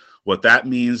Pirate. What that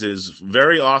means is,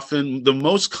 very often, the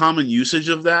most common usage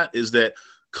of that is that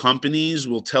companies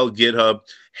will tell GitHub,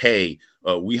 hey,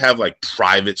 we have like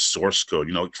private source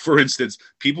code. For instance,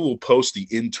 people will post the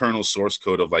internal source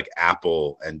code of like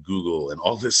Apple and Google and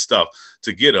all this stuff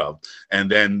to GitHub. And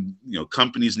then,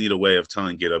 companies need a way of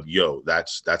telling GitHub, yo,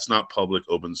 that's not public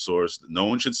open source. No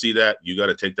one should see that. You got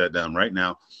to take that down right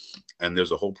now. And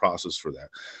there's a whole process for that.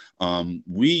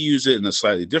 We use it in a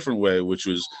slightly different way, which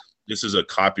was, this is a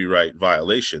copyright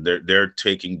violation. They're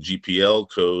taking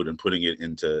GPL code and putting it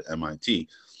into MIT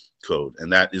code.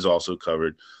 And that is also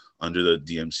covered under the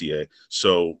DMCA.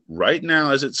 So right now,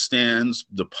 as it stands,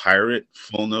 the Pirate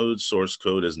full node source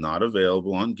code is not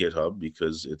available on GitHub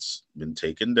because it's been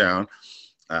taken down.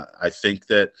 I think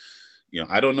that,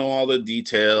 I don't know all the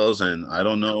details, and I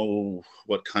don't know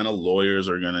what kind of lawyers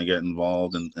are going to get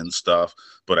involved and stuff,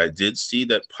 but I did see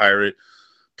that Pirate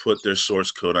put their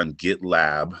source code on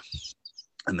GitLab,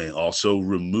 and they also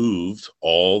removed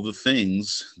all the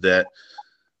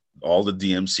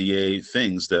DMCA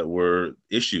things that were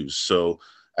issues. So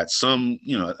at some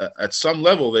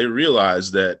level, they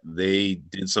realized that they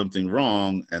did something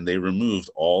wrong, and they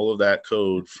removed all of that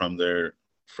code from their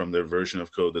version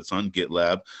of code that's on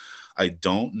GitLab. I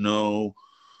don't know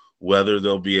whether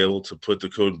they'll be able to put the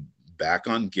code back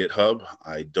on GitHub.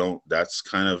 That's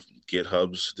kind of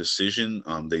GitHub's decision.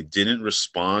 They didn't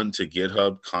respond to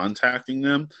GitHub contacting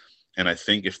them. And I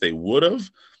think if they would have,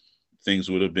 things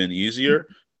would have been easier,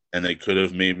 and they could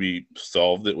have maybe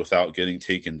solved it without getting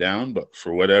taken down. But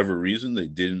for whatever reason, they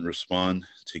didn't respond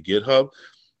to GitHub.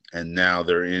 And now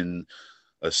they're in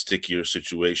a stickier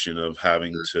situation of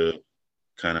having to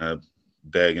kind of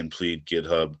beg and plead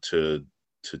GitHub to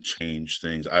change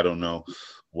things. I don't know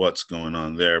what's going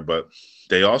on there, but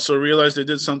they also realized they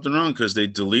did something wrong, because they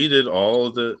deleted all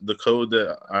of the code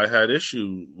that I had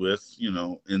issue with,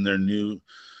 in their new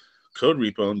code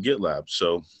repo in GitLab.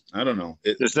 So I don't know.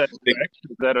 Does that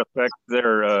affect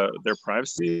their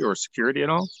privacy or security at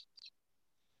all?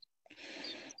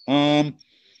 I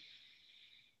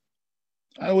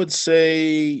would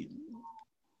say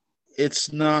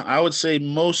it's not. I would say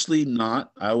mostly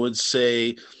not. I would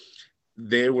say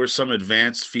there were some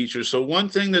advanced features. So one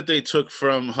thing that they took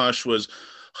from Hush was,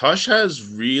 Hush has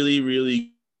really,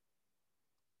 really.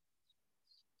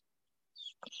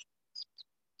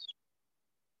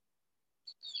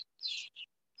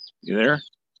 You there?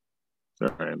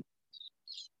 Sorry.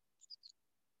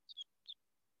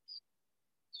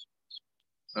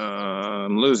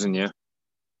 I'm losing you.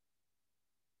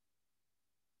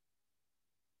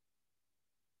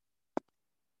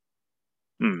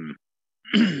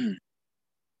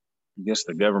 I guess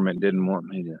the government didn't want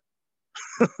me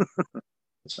to.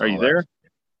 Are you there?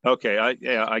 Okay.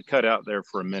 I cut out there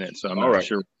for a minute, so I'm not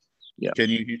sure. Yeah. Can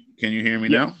you hear me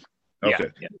now?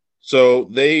 Okay. Yeah. So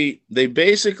they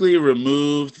basically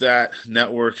removed that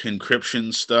network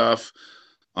encryption stuff,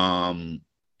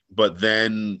 but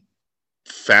then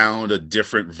found a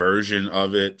different version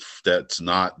of it that's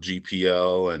not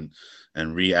GPL,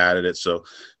 and re-added it. So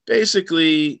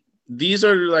basically, these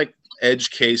are like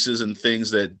edge cases and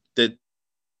things that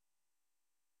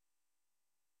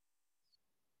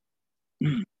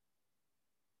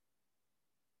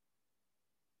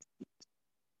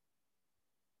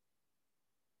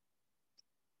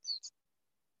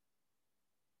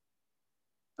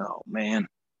Oh man,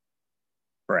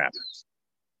 crap.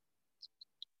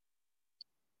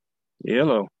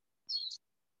 Yellow.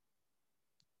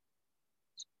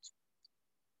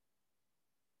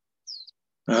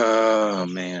 Oh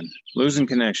man, losing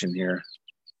connection here.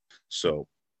 So,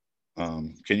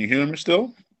 can you hear me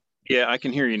still? Yeah, I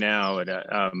can hear you now.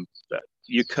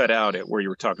 You cut out at where you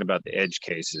were talking about the edge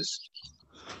cases.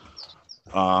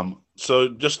 So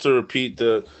just to repeat,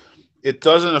 it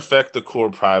doesn't affect the core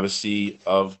privacy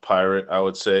of Pirate. I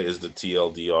would say is the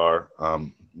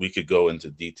TLDR. We could go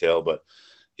into detail, but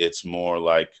it's more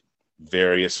like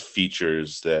various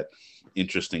features that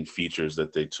interesting features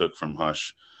that they took from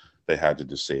Hush they had to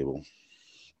disable.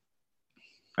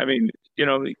 I mean,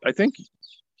 I think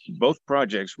both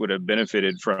projects would have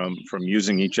benefited from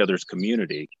using each other's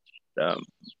community. Um,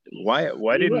 why You're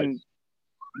right. didn't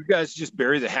you guys just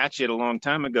bury the hatchet a long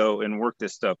time ago and work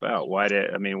this stuff out? Why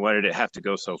did it have to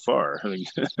go so far? I mean,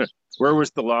 where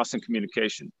was the loss in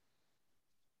communication?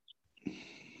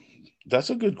 That's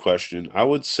a good question. I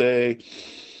would say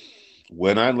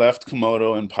when I left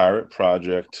Komodo and Pirate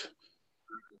Project,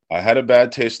 I had a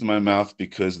bad taste in my mouth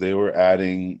because they were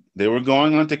going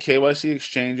onto KYC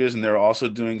exchanges, and they were also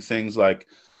doing things like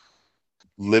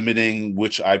limiting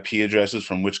which IP addresses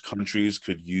from which countries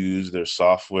could use their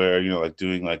software, like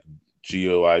doing like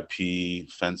geo IP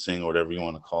fencing or whatever you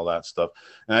want to call that stuff.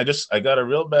 And I got a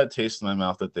real bad taste in my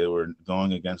mouth that they were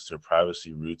going against their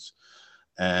privacy roots.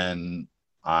 And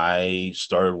I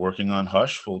started working on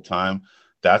Hush full time.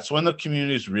 That's when the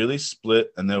communities really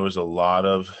split, and there was a lot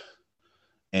of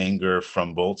anger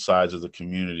from both sides of the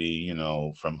community,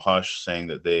 from Hush saying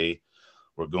that they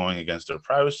were going against their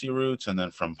privacy roots, and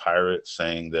then from Pirate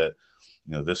saying that,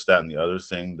 this, that, and the other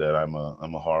thing, that I'm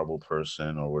a horrible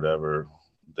person or whatever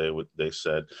they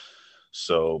said.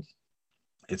 So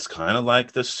it's kind of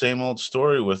like the same old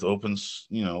story with open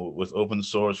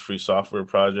source free software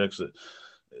projects that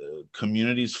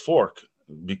communities fork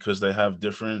because they have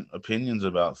different opinions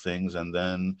about things, and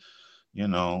then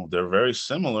they're very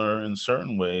similar in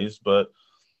certain ways, but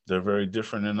they're very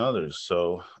different in others.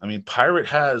 So, I mean, Pirate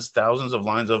has thousands of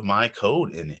lines of my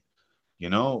code in it.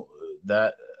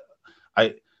 That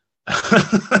I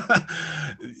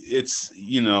it's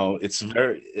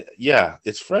very, yeah,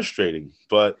 it's frustrating,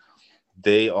 but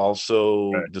they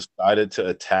also Right. decided to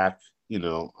attack,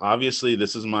 obviously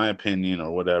this is my opinion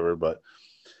or whatever, but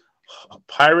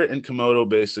Pirate and Komodo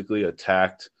basically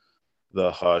attacked the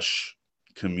Hush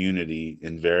community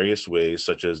in various ways,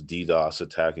 such as DDoS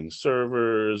attacking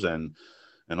servers and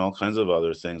all kinds of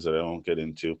other things that I won't get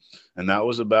into. And that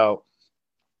was about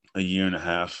a year and a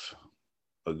half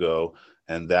ago.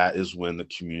 And that is when the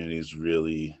communities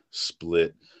really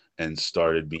split and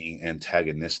started being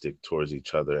antagonistic towards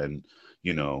each other and,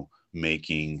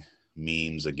 making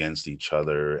memes against each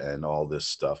other and all this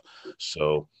stuff.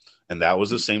 So, and that was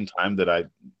the same time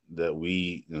that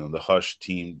we, the Hush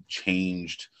team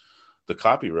changed the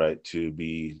copyright to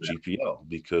be GPL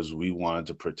because we wanted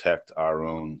to protect our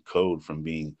own code from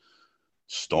being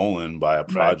stolen by a Right.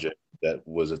 project that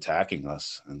was attacking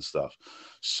us and stuff.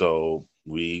 So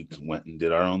we went and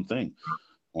did our own thing.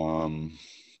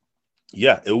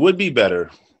 Yeah, it would be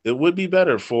better. It would be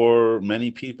better for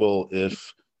many people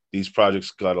if these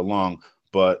projects got along,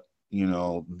 but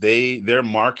their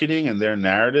marketing and their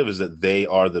narrative is that they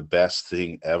are the best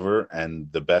thing ever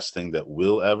and the best thing that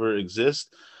will ever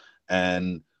exist,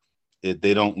 and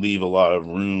they don't leave a lot of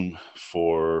room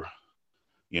for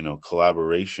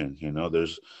collaboration.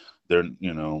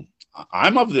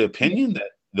 I'm of the opinion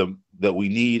that we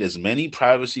need as many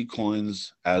privacy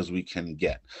coins as we can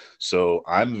get. So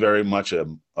I'm very much a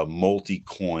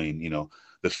multi-coin.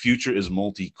 The future is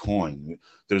multi-coin.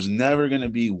 There's never going to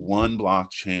be one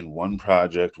blockchain, one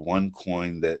project, one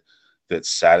coin that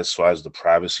satisfies the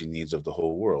privacy needs of the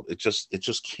whole world. It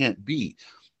just can't be,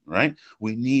 right?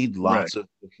 We need Right. lots of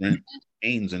different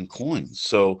chains and coins.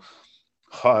 So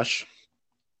Hush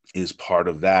is part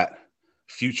of that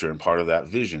future and part of that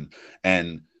vision.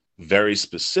 And very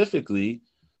specifically,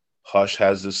 Hush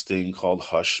has this thing called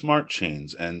Hush Smart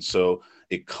Chains. And so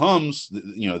it comes,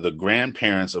 the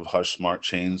grandparents of Hush Smart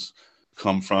Chains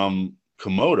come from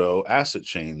Komodo asset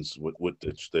chains,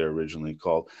 which they're originally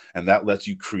called. And that lets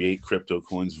you create crypto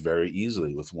coins very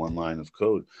easily with one line of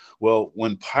code. Well,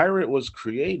 when Pirate was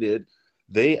created,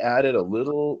 they added a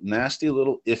little nasty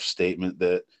little if statement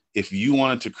that if you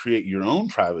wanted to create your own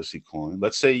privacy coin,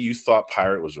 let's say you thought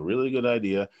Pirate was a really good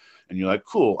idea, and you're like,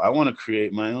 cool, I want to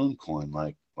create my own coin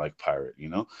like Pirate,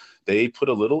 they put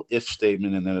a little if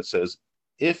statement, and then it says,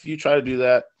 if you try to do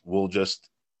that, we'll just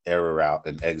error out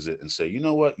and exit and say, you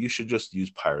know what, you should just use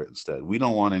Pirate instead. We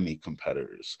don't want any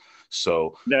competitors.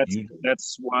 So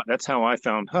that's how I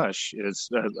found Hush. Is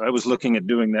I was looking at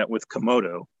doing that with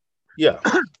Komodo. Yeah.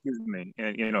 Excuse me,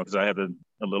 and because I have a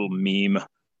little meme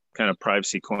kind of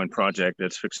privacy coin project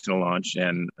that's fixing to launch,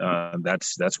 and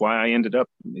that's why I ended up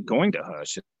going to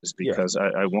Hush, is because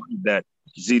I wanted that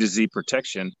Z to Z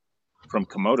protection from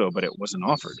Komodo, but it wasn't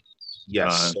offered.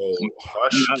 Yes. So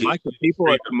Hush, I like the people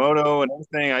at Komodo and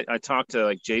everything. I talked to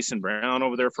like Jason Brown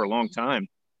over there for a long time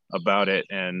about it,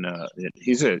 and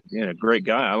he's a great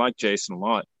guy. I like Jason a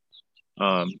lot.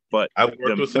 But I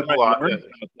worked with him a lot.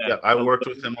 Yeah, I worked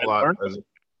with him a lot.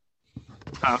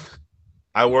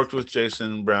 I worked with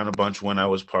Jason Brown a bunch when I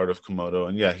was part of Komodo,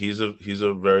 and yeah, he's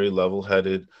a very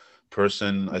level-headed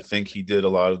person. I think he did a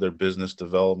lot of their business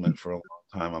development for a long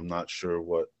time. I'm not sure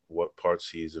what parts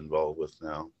he's involved with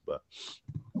now, but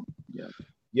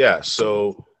yeah.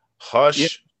 So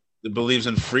Hush believes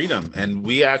in freedom, and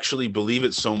we actually believe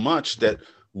it so much that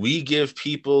we give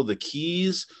people the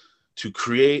keys to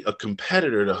create a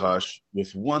competitor to Hush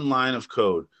with one line of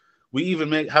code. We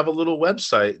even have a little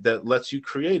website that lets you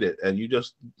create it, and you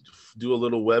just do a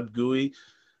little web GUI,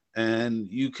 and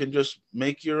you can just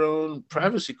make your own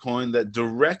privacy coin that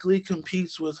directly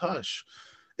competes with Hush.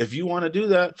 If you want to do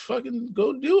that, fucking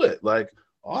go do it. Like,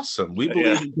 awesome. We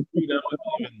believe in freedom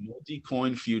and a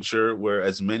multi-coin future where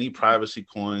as many privacy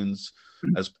coins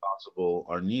as possible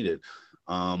are needed.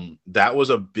 That was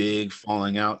a big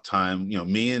falling out time.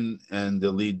 Me and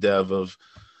the lead dev of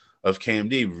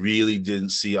KMD really didn't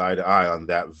see eye to eye on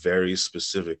that very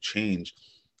specific change.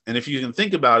 And if you can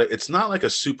think about it, it's not like a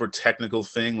super technical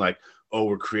thing like, oh,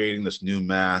 we're creating this new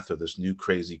math or this new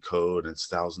crazy code and it's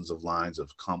thousands of lines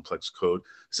of complex code.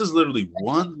 This is literally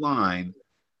one line,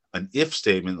 an if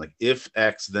statement, like if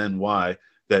X, then Y,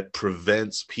 that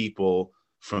prevents people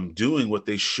from doing what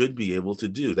they should be able to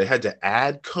do. They had to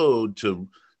add code to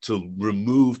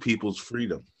remove people's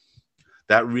freedom.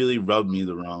 That really rubbed me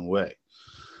the wrong way.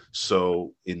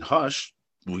 So in Hush,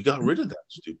 we got rid of that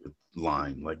stupid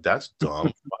line. Like, that's dumb.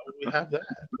 Why would we have that?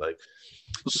 Like,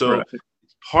 so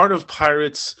part of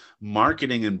Pirate's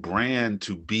marketing and brand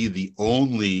to be the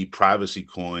only privacy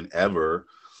coin ever,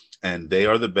 and they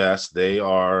are the best. They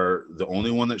are the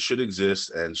only one that should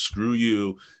exist, and screw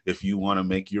you if you want to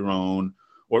make your own,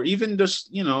 or even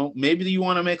just, maybe you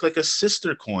want to make like a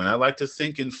sister coin. I like to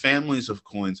think in families of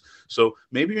coins. So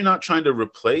maybe you're not trying to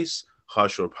replace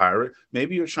Hush or Pirate.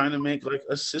 Maybe you're trying to make like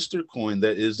a sister coin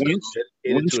that is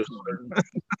dedicated to a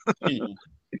certain,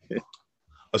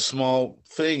 a small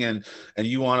thing, and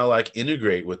you want to like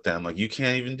integrate with them. Like, you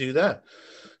can't even do that.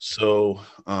 So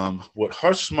what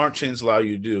Hush smart chains allow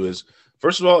you to do is,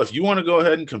 first of all, if you want to go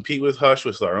ahead and compete with Hush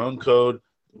with our own code,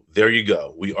 there you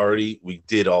go. We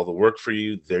did all the work for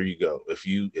you. There you go. If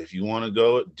you want to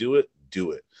go do it.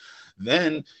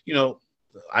 Then,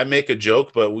 I make a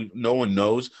joke, but no one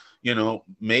knows,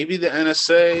 maybe the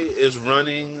NSA is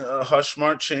running a Hush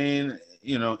smart chain,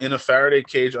 in a Faraday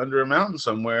cage under a mountain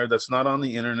somewhere that's not on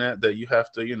the internet, that you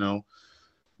have to,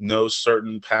 know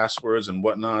certain passwords and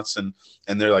whatnots, and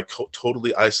they're like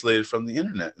totally isolated from the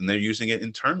internet, and they're using it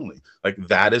internally. Like,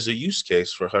 that is a use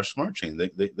case for Hush smart chain.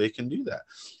 They can do that.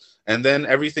 And then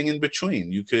everything in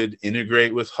between, you could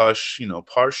integrate with Hush,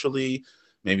 partially,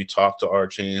 maybe talk to our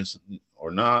chains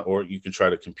or not, or you can try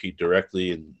to compete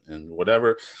directly and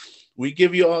whatever. We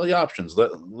give you all the options.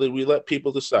 We let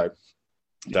people decide.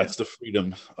 That's the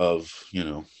freedom of,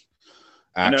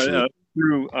 actually.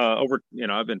 Through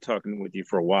I've been talking with you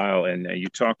for a while, and you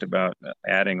talked about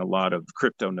adding a lot of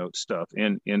crypto note stuff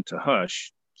into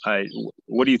Hush.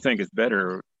 What do you think is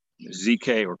better,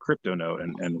 ZK or crypto note,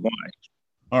 and why?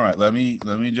 All right, let me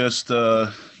just give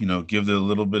a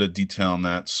little bit of detail on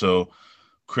that. So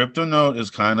crypto note is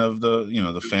kind of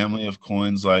the family of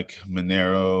coins like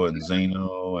Monero and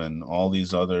Zeno and all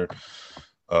these other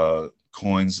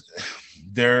coins.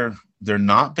 They're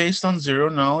not based on zero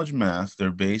knowledge math.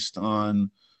 They're based on,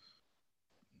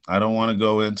 I don't want to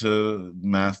go into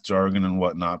math jargon and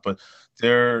whatnot, but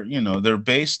they're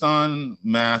based on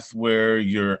math where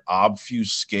you're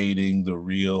obfuscating the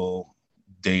real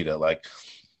data. Like,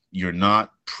 you're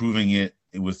not proving it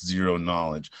with zero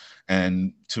knowledge.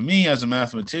 And to me, as a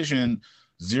mathematician,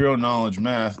 zero knowledge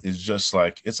math is just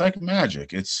like, it's like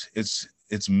magic.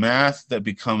 It's math that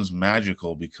becomes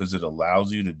magical because it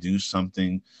allows you to do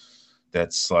something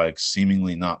that's like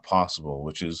seemingly not possible,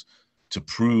 which is to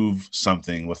prove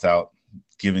something without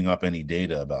giving up any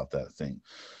data about that thing.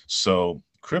 So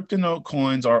CryptoNote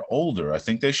coins are older. I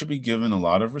think they should be given a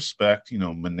lot of respect.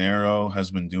 Monero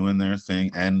has been doing their thing,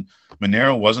 and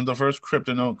Monero wasn't the first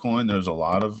CryptoNote coin. There's a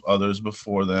lot of others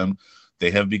before them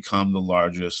they have become the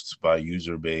largest by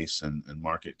user base and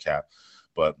market cap.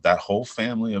 But that whole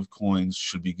family of coins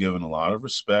should be given a lot of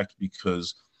respect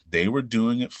because they were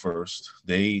doing it first.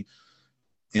 They,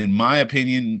 in my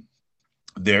opinion,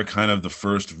 they're kind of the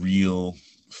first real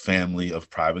family of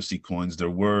privacy coins. There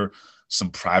were some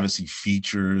privacy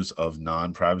features of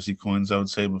non-privacy coins, I would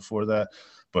say, before that.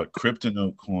 But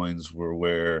CryptoNote coins were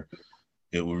where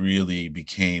it really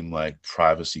became like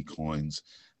privacy coins.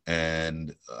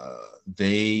 And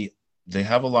they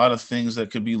have a lot of things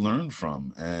that could be learned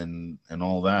from and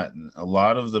all that. And a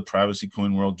lot of the privacy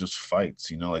coin world just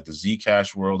fights, like the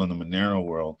Zcash world and the Monero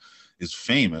world is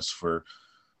famous for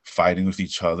fighting with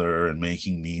each other and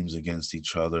making memes against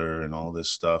each other and all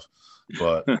this stuff.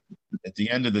 But at the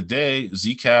end of the day,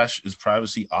 Zcash is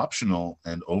privacy optional,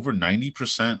 and over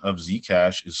 90% of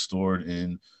Zcash is stored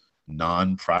in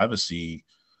non-privacy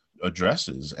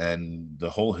addresses. And the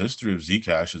whole history of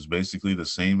Zcash is basically the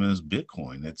same as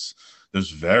Bitcoin. There's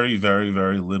very, very,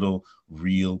 very little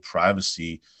real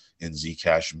privacy in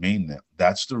Zcash mainnet.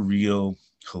 That's the real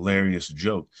hilarious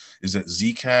joke, is that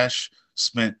Zcash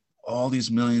spent all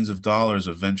these millions of dollars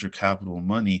of venture capital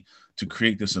money to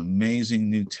create this amazing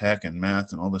new tech and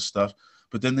math and all this stuff,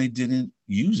 but then they didn't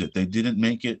use it. They didn't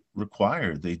make it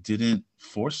required. They didn't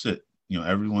force it,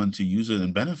 everyone to use it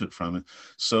and benefit from it.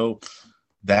 So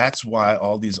that's why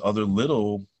all these other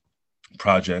little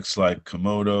projects like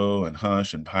Komodo and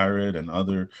Hush and Pirate and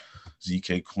other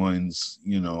ZK coins,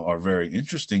 are very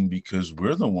interesting because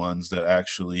we're the ones that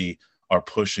actually are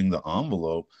pushing the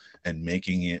envelope and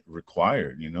making it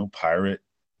required. Pirate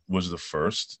was the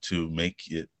first to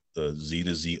make it Z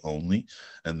to Z only.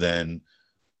 And then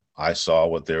I saw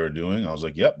what they were doing. I was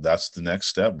like, yep, that's the next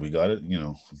step. We got it.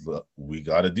 We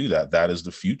got to do that. That is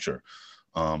the future.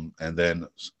 And then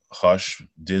Hush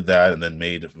did that and then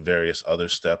made various other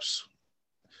steps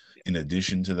in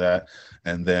addition to that.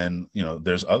 And then,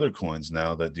 there's other coins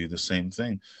now that do the same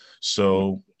thing.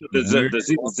 So the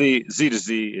Z to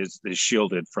Z is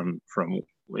shielded from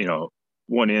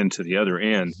one end to the other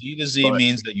end. Z to Z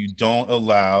means that you don't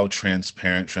allow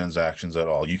transparent transactions at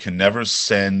all. You can never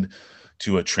send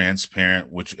to a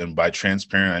transparent, and by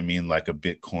transparent, I mean like a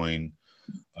Bitcoin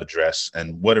address.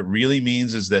 And what it really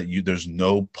means is that there's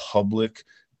no public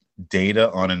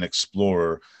data on an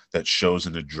Explorer that shows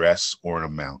an address or an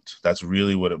amount. That's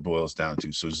really what it boils down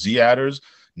to. So Z-adders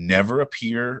never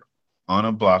appear on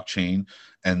a blockchain,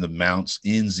 and the amounts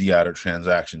in Z-adder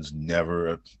transactions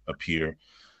never appear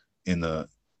in the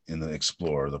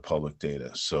Explorer, the public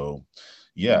data. So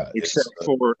yeah, except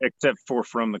for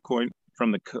from the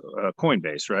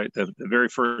Coinbase, right? The very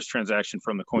first transaction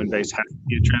from the Coinbase has to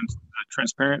be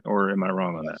transparent, or am I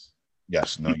wrong on that?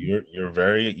 Yes, no,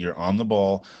 you're on the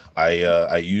ball.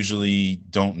 I usually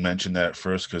don't mention that at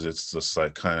first because it's just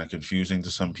like kind of confusing to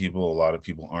some people. A lot of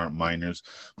people aren't miners,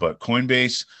 but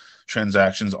Coinbase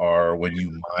transactions are when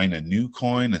you mine a new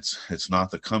coin. It's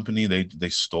not the company. They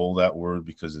stole that word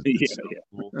because it's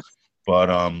cool.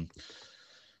 But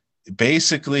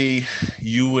basically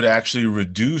you would actually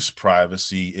reduce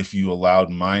privacy if you allowed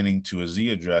mining to a Z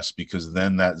address, because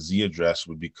then that Z address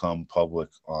would become public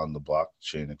on the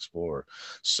blockchain Explorer.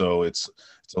 So it's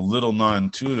a little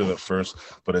non-intuitive at first,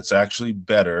 but it's actually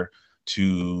better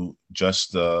to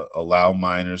just allow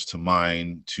miners to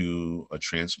mine to a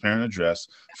transparent address.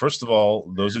 First of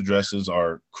all, those addresses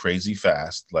are crazy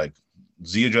fast. Like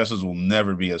Z addresses will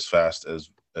never be as fast as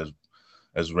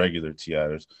regular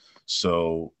T-adders.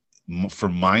 So for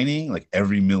mining, like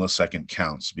every millisecond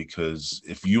counts, because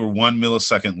if you're 1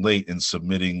 millisecond late in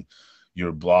submitting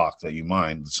your block that you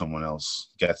mined, someone else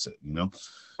gets it,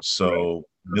 So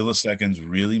right. Milliseconds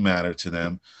really matter to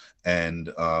them.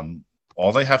 And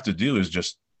all they have to do is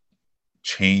just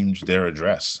change their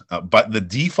address. But the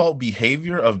default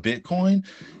behavior of Bitcoin,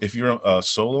 if you're a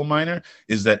solo miner,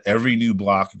 is that every new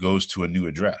block goes to a new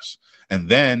address. And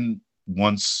then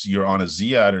once you're on a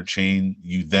Z-adder chain,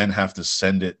 you then have to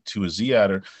send it to a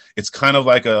Z-adder. It's kind of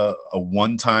like a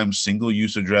one-time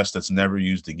single-use address that's never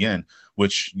used again,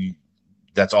 which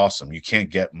that's awesome. You can't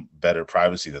get better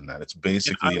privacy than that. It's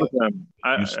basically.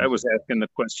 I was asking the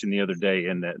question the other day,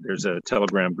 and that there's a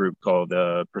Telegram group called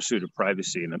Pursuit of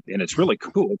Privacy, and it's really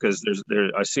cool because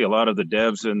I see a lot of the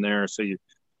devs in there. So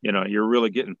you're really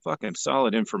getting fucking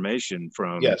solid information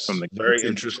from the very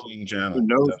interesting channel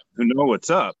who know what's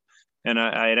up. And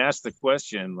I had asked the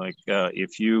question, like,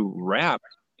 if you wrap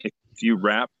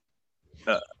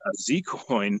a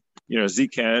Zcoin,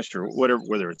 Zcash or whatever,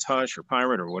 whether it's Hush or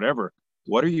Pirate or whatever,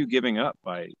 what are you giving up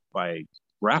by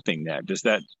wrapping that? Is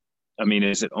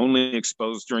it only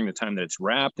exposed during the time that it's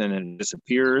wrapped and then it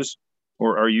disappears?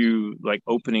 or are you like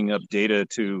opening up data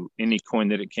to any coin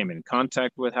that it came in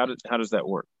contact with? How does that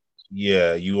work?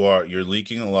 Yeah, you're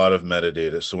leaking a lot of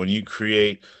metadata. So when you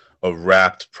create a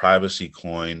wrapped privacy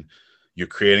coin, you're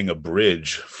creating a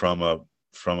bridge from a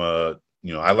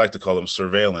I like to call them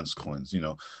surveillance coins.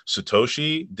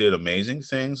 Satoshi did amazing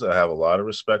things. I have a lot of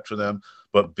respect for them,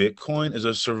 but Bitcoin is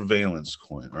a surveillance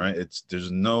coin, right?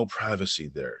 There's no privacy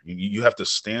there. You have to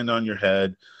stand on your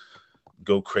head,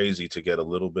 go crazy to get a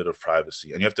little bit of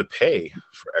privacy, and you have to pay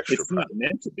for extra It's not privacy.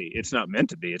 meant to be. It's not meant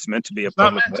to be. It's meant to be a It's not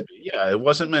public meant web. to be. Yeah, it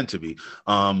wasn't meant to be.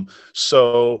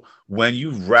 So when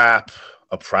you wrap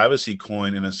a privacy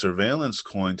coin in a surveillance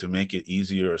coin to make it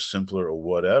easier or simpler or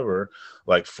whatever,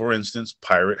 like for instance,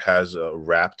 Pirate has a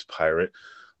wrapped Pirate.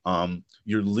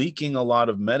 You're leaking a lot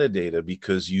of metadata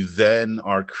because you then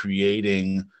are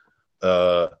creating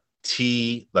uh,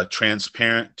 T, like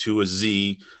transparent to a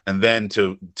Z, and then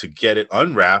to get it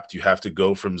unwrapped, you have to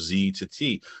go from Z to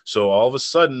T. So all of a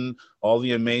sudden, all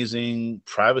the amazing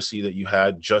privacy that you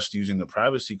had just using the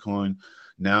privacy coin,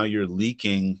 now you're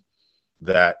leaking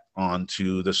that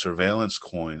onto the surveillance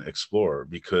coin Explorer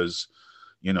because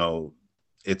you know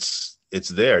it's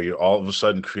there. You're all of a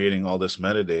sudden creating all this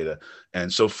metadata.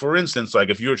 And so for instance, like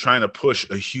if you're trying to push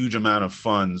a huge amount of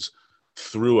funds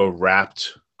through a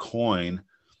wrapped coin,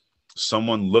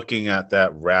 someone looking at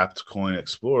that wrapped coin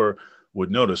Explorer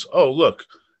would notice, oh, look,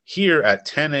 here at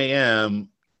 10 a.m.,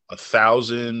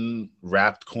 1,000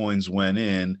 wrapped coins went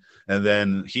in. And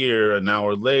then here, an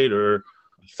hour later,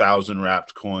 1,000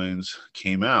 wrapped coins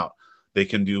came out. They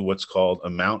can do what's called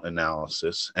amount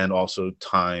analysis and also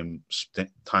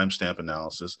timestamp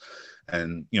analysis.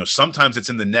 And, sometimes it's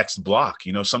in the next block.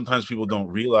 Sometimes people don't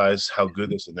realize how good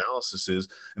this analysis is,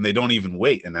 and they don't even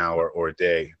wait an hour or a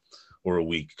day or a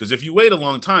week. Because if you wait a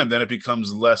long time, then it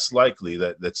becomes less likely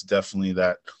that's definitely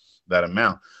that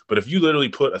amount. But if you literally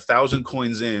put 1,000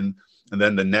 coins in and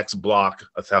then the next block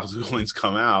 1,000 coins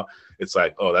come out, it's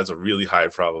like, oh, that's a really high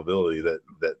probability that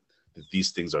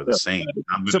these things are the same.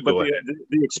 I'm going So, to but go ahead.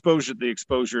 the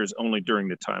exposure is only during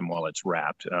the time while it's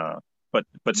wrapped. But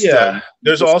still, Yeah,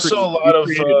 there's also a lot of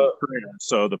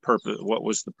so what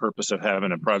was the purpose of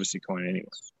having a privacy coin anyway?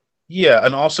 yeah,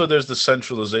 and also there's the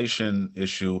centralization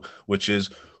issue, which is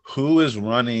who is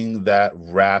running that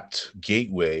wrapped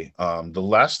gateway. The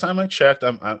last time I checked,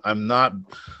 I'm not.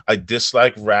 I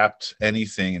dislike wrapped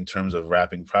anything in terms of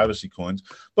wrapping privacy coins.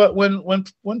 But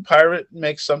when Pirate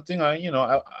makes something,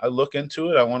 I look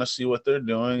into it. I want to see what they're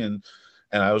doing, and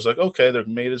I was like, okay, they're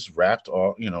made as wrapped,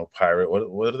 all Pirate.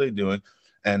 What are they doing?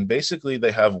 And basically,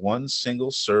 they have one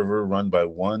single server run by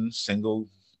one single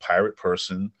Pirate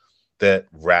person that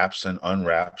wraps and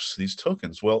unwraps these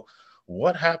tokens. Well,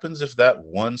 what happens if that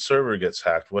one server gets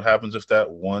hacked? What happens if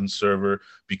that one server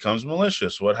becomes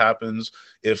malicious? What happens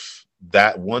if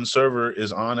that one server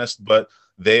is honest, but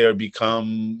they are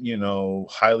become,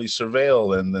 highly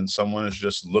surveilled, and then someone is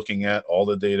just looking at all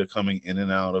the data coming in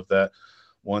and out of that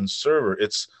one server?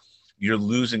 You're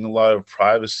losing a lot of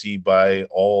privacy by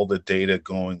all the data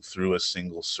going through a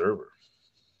single server.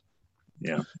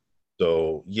 Yeah.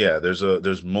 So yeah,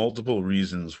 there's multiple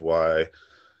reasons why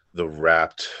the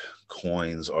wrapped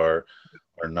coins are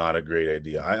not a great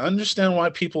idea. I understand why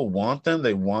people want them.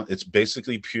 It's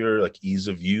basically pure like ease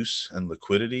of use and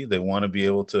liquidity. They want to be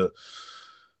able to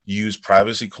use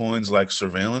privacy coins like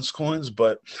surveillance coins,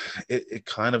 but it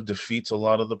kind of defeats a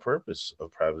lot of the purpose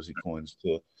of privacy coins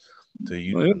to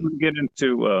use them. We get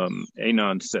into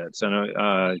anonsets. I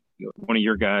know one of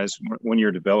your guys, one of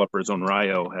your developers on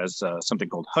Rio has something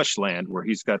called Hushland, where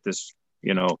he's got this,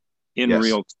 in Yes.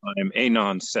 real time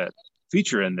anonset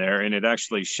feature in there, and it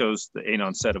actually shows the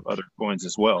anonset of other coins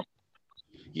as well.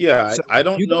 Yeah, So I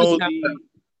don't know.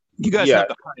 You guys have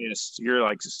the highest. You're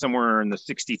like somewhere in the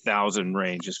 60,000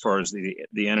 range as far as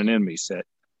the anonymity set.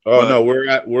 Oh, no,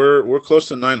 we're close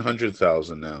to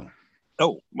 900,000 now.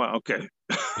 Oh, well, okay.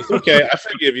 It's okay. I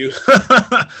forgive you.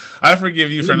 I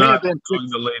forgive you for not knowing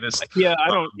the latest. Yeah, I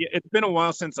don't. It's been a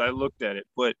while since I looked at it,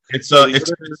 but it's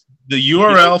the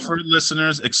URL for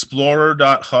listeners: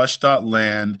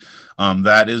 explorer.hush.land.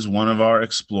 That is one of our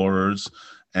explorers,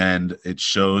 and it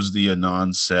shows the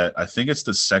anonset. I think it's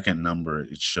the second number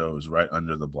it shows right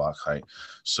under the block height.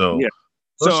 So. Yeah.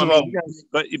 First of all,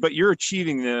 but you're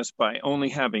achieving this by only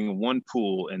having one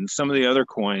pool, and some of the other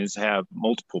coins have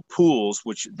multiple pools,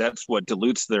 which that's what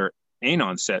dilutes their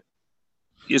anonset.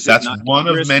 That's one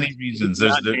of many reasons.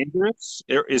 Dangerous?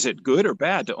 Is it good or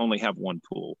bad to only have one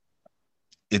pool?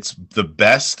 It's the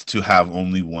best to have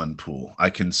only one pool. I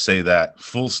can say that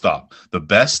full stop. The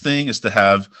best thing is to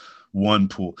have one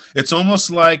pool. It's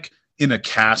almost like in a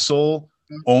castle,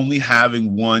 only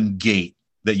having one gate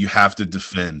that you have to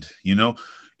defend.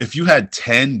 If you had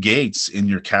 10 gates in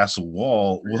your castle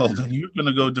wall, well, then you're going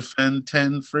to go defend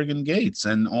 10 friggin' gates,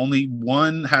 and only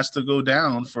one has to go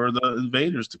down for the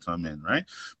invaders to come in, right?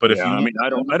 But if Yeah, you I mean, I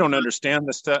don't understand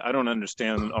this stuff. I don't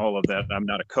understand all of that. I'm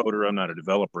not a coder. I'm not a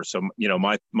developer. So,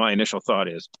 my initial thought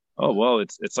is, oh, well,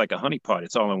 it's like a honeypot.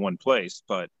 It's all in one place.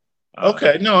 But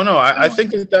okay, no, I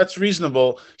think that that's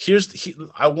reasonable.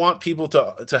 I want people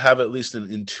to have at least an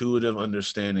intuitive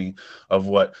understanding of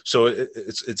what. So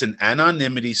it's an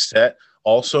anonymity set,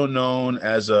 also known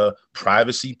as a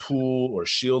privacy pool or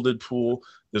shielded pool.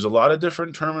 There's a lot of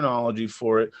different terminology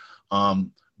for it,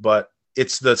 but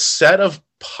it's the set of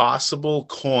possible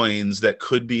coins that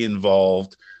could be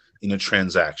involved in a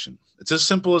transaction. It's as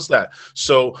simple as that.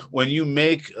 So when you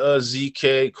make a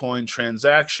ZK coin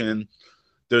transaction,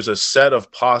 there's a set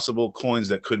of possible coins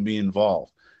that could be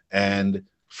involved. And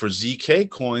for ZK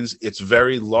coins, it's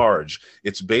very large.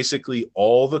 It's basically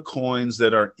all the coins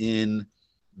that are in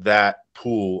that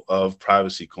pool of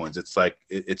privacy coins.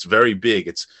 It's very big.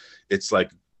 It's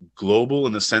like global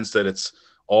in the sense that it's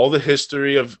all the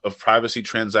history of privacy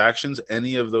transactions.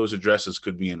 Any of those addresses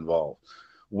could be involved.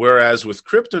 Whereas with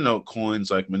CryptoNote coins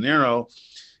like Monero,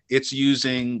 it's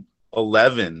using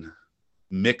 11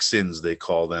 mix-ins, they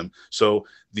call them. So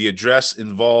the address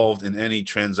involved in any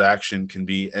transaction can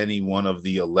be any one of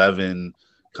the 11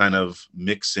 kind of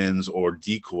mix-ins or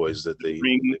decoys that the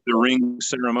ring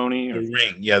ceremony,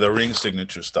 the ring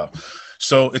signature stuff.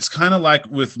 So it's kind of like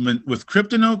with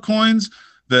CryptoNote coins,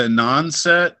 the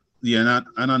anonset, the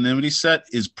anonymity set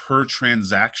is per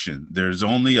transaction. There's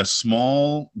only a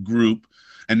small group.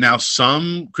 And now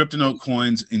some CryptoNote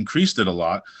coins increased it a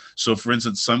lot. So for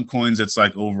instance, some coins, it's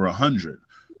like over 100,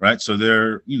 right? So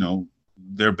they're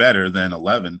better than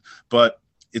 11, but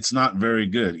it's not very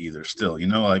good either still.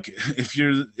 Like if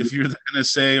you're the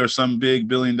NSA or some big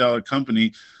billion-dollar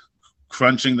company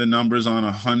crunching the numbers on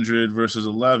 100 versus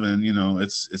 11,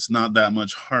 it's not that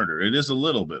much harder. It is a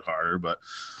little bit harder, but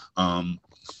then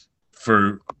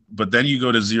you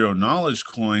go to zero knowledge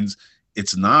coins.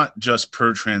 It's not just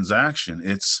per transaction.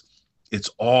 It's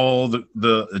all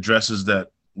the addresses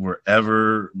that were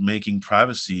ever making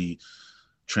privacy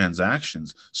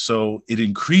transactions. So it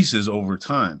increases over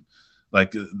time.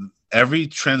 Like every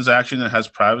transaction that has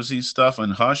privacy stuff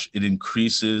and hush, it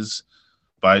increases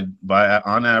by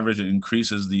on average, it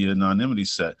increases the anonymity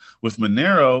set. With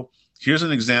Monero, here's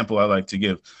an example I like to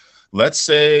give. Let's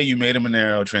say you made a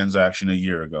Monero transaction a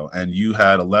year ago and you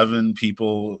had 11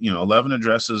 people, 11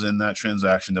 addresses in that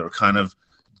transaction that were kind of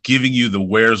giving you the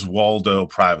Where's Waldo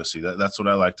privacy. That's what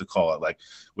I like to call it. Like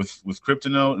with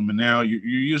CryptoNote and Monero, you're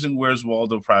using Where's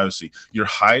Waldo privacy. You're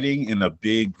hiding in a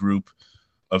big group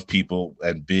of people,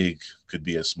 and big could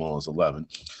be as small as 11.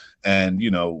 And,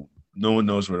 no one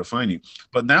knows where to find you.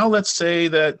 But now let's say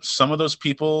that some of those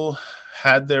people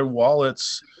had their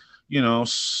wallets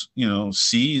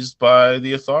seized by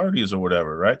the authorities or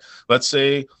whatever, right? Let's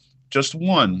say just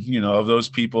one, of those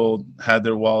people had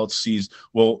their wallets seized.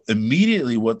 Well,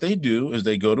 immediately what they do is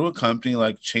they go to a company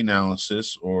like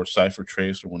Chainalysis or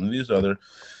CipherTrace or one of these other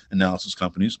analysis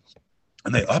companies,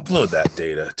 and they upload that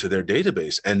data to their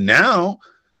database. And now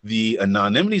the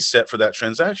anonymity set for that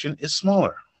transaction is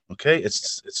smaller. Okay,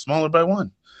 it's smaller by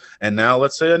one. And now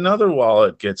let's say another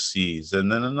wallet gets seized, and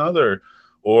then another,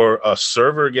 or a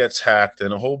server gets hacked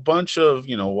and a whole bunch of,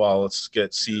 wallets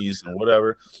get seized and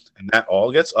whatever, and that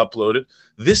all gets uploaded.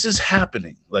 This is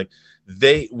happening. Like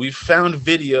we've found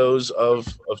videos of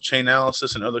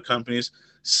Chainalysis and other companies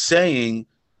saying,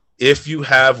 if you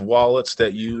have wallets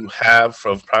that you have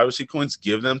from privacy coins,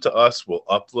 give them to us. We'll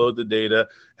upload the data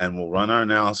and we'll run our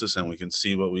analysis and we can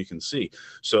see what we can see.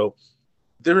 So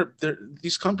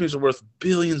these companies are worth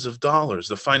billions of dollars.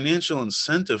 The financial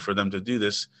incentive for them to do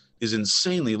this is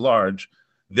insanely large.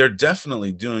 They're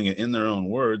definitely doing it in their own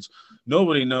words.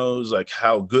 Nobody knows like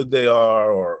how good they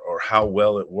are or how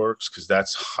well it works, because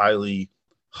that's highly,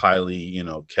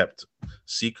 kept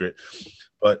secret.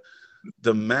 But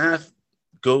the math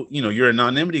your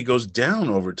anonymity goes down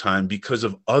over time because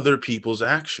of other people's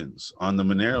actions on the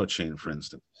Monero chain, for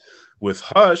instance. With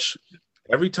Hush,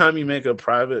 every time you make a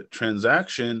private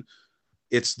transaction,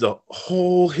 it's the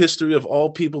whole history of all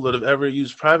people that have ever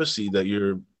used privacy that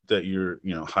you're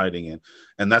hiding in,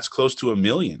 and that's close to 1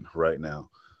 million right now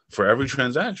for every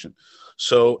transaction.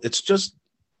 So it's just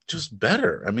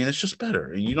better. I mean, it's just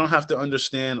better, and you don't have to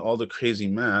understand all the crazy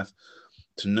math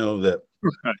to know that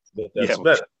that's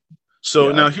better.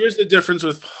 So now here's the difference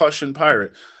with Hush and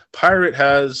Pirate. Pirate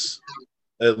has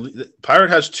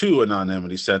two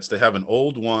anonymity sets. They have an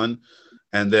old one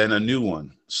and then a new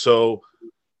one. So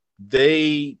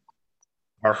they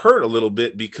are hurt a little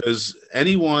bit because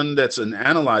anyone that's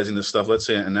analyzing this stuff, let's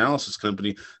say an analysis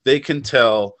company, they can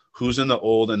tell who's in the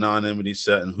old anonymity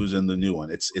set and who's in the new one.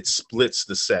 It splits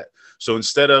the set. So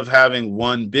instead of having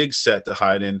one big set to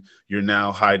hide in, you're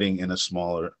now hiding in a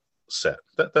smaller set.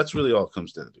 That's really all it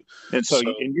comes down to. And so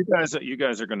and you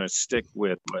guys are going to stick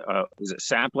with is it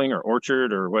sapling or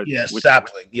orchard or what? Yeah,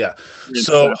 sapling. Yeah.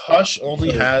 So Hush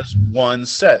only has one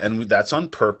set, and that's on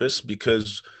purpose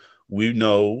because we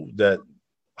know that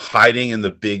hiding in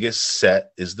the biggest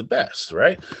set is the best,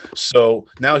 right? So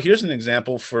now here's an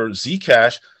example for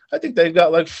Zcash. I think they've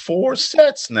got like 4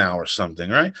 sets now or something,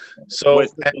 right? So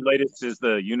the latest is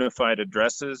the unified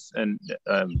addresses, and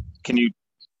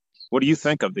what do you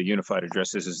think of the unified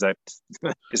addresses? Is that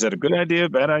a good idea,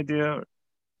 bad idea?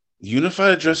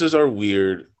 Unified addresses are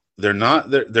weird. They're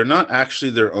not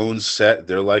actually their own set.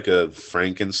 They're like a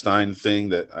Frankenstein thing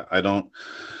that I don't.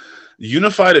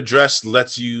 Unified address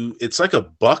lets you, it's like a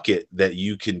bucket that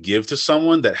you can give to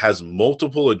someone that has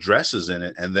multiple addresses in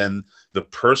it. And then the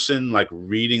person like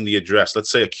reading the address, let's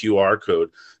say a QR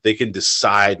code, they can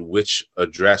decide which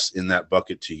address in that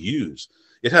bucket to use.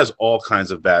 It has all kinds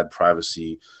of bad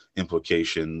privacy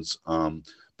implications.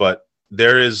 But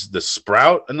there is the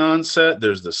Sprout anonset,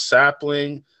 there's the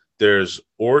sapling, there's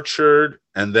Orchard,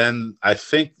 and then I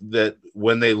think that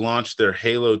when they launch their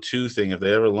Halo 2 thing, if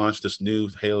they ever launch this new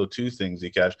Halo 2 thing,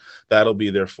 Zcash, that'll be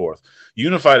their 4th.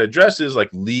 Unified addresses like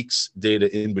leaks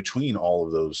data in between all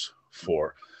of those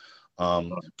 4.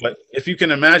 But if you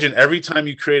can imagine, every time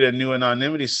you create a new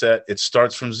anonymity set, it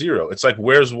starts from 0. It's like,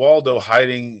 where's Waldo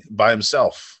hiding by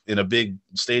himself in a big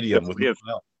stadium with no one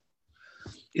else?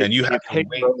 And you have to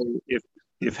wait.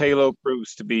 If Halo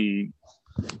proves to be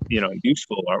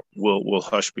useful, will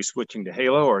Hush be switching to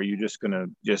Halo, or are you just going to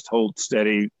hold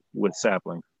steady with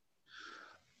sapling?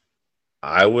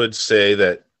 I would say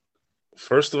that,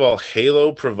 first of all,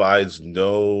 Halo provides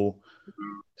no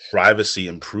privacy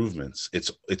improvements.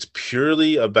 It's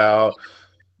purely about,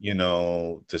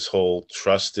 this whole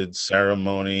trusted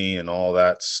ceremony and all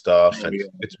that stuff. And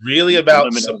it's really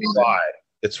about supply.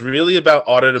 It's really about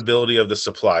auditability of the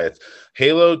supply.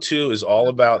 Halo 2 is all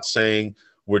about saying,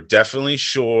 we're definitely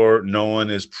sure no one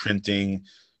is printing,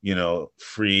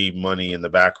 free money in the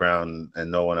background and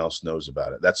no one else knows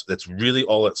about it. That's really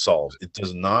all it solves. It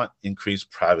does not increase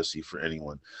privacy for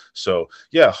anyone. So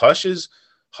yeah, Hush is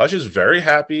very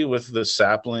happy with the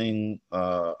sapling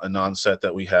anonset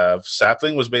that we have.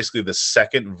 Sapling was basically the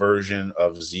second version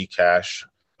of Zcash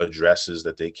addresses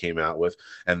that they came out with,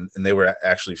 and they were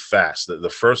actually fast. The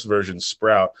first version,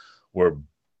 Sprout, were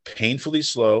painfully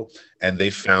slow, and they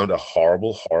found a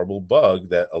horrible bug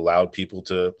that allowed people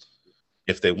to,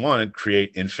 if they wanted,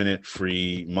 create infinite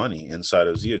free money inside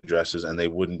of Z addresses, and they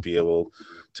wouldn't be able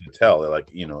to tell. They're like,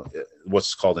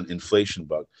 what's called an inflation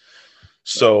bug.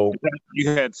 So you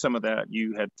had some of that.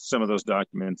 You had some of those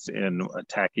documents in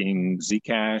Attacking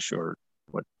Zcash, or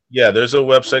what? Yeah, there's a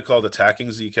website called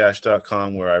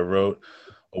attackingzcash.com where I wrote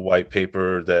a white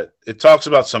paper that it talks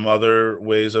about some other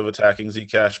ways of attacking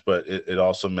Zcash, but it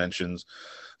also mentions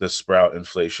the Sprout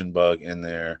inflation bug in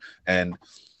there. And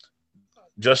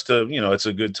just to, it's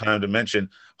a good time to mention,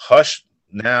 Hush,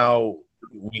 now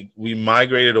we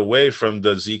migrated away from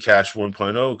the Zcash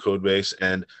 1.0 code base,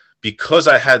 and because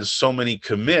I had so many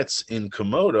commits in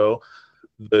Komodo,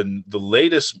 the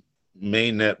latest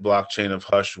mainnet blockchain of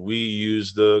Hush, we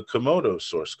use the Komodo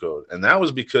source code. And that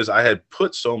was because I had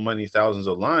put so many thousands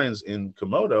of lines in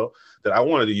Komodo that I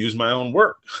wanted to use my own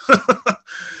work.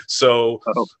 So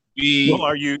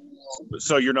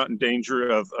so you're not in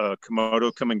danger of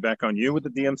Komodo coming back on you with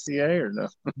the DMCA, or no?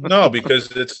 No,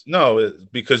 because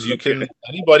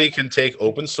anybody can take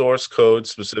open source code,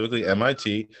 specifically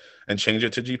MIT, and change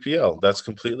it to GPL. That's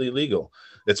completely legal.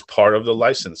 It's part of the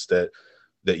license that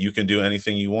you can do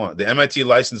anything you want. The MIT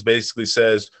license basically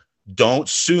says, don't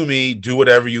sue me, do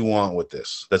whatever you want with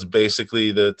this. That's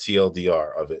basically the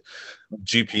TLDR of it.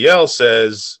 GPL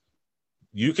says,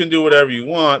 you can do whatever you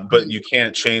want, but you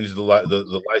can't change the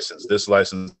license. This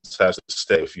license has to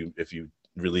stay if you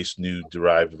release new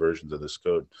derived versions of this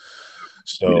code.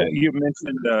 So you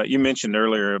mentioned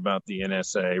earlier about the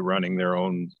NSA running their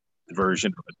own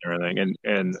version of it and everything.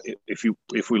 And if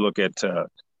we look at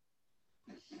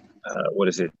what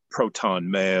is it,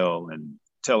 Proton Mail and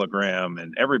Telegram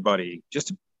and everybody's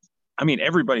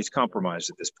compromised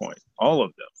at this point, all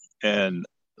of them. And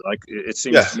like, it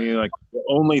seems to me like the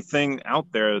only thing out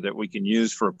there that we can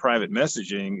use for private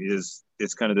messaging is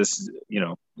it's kind of this,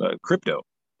 crypto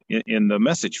in the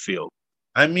message field.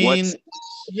 I mean,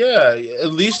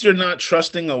 at least you're not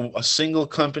trusting a single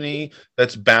company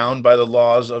that's bound by the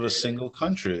laws of a single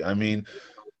country. I mean,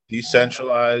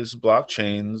 decentralized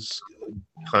blockchains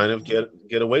kind of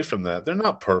get away from that. They're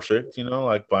not perfect,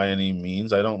 like by any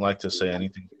means. I don't like to say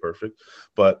anything's perfect,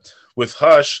 but with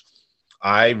Hush,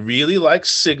 I really like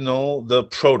Signal, the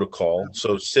protocol.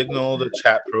 So Signal, the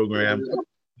chat program,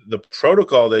 the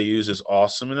protocol they use is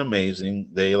awesome and amazing.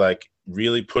 They like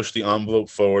really push the envelope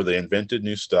forward. They invented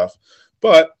new stuff,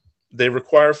 but they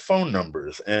require phone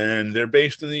numbers, and they're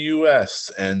based in the US,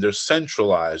 and they're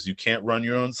centralized. You can't run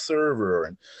your own server,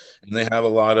 and they have a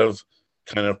lot of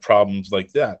kind of problems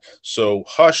like that. So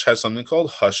Hush has something called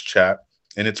Hush Chat,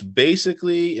 and it's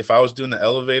basically, if I was doing the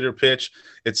elevator pitch,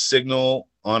 it's Signal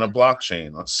on a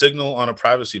blockchain, Signal on a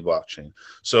privacy blockchain.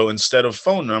 So instead of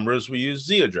phone numbers, we use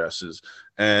Z addresses.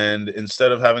 And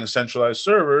instead of having centralized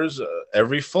servers,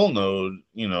 every full node,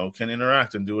 can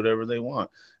interact and do whatever they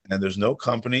want. And there's no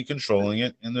company controlling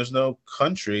it, and there's no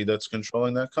country that's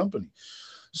controlling that company.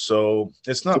 So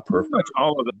it's not perfect. Much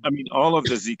all of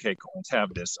the ZK coins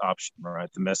have this option,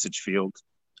 right? The message field.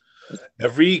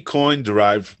 Every coin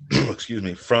derived, excuse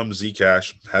me, from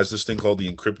Zcash has this thing called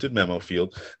the encrypted memo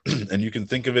field, and you can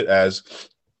think of it as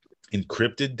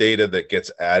encrypted data that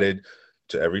gets added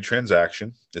to every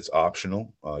transaction. It's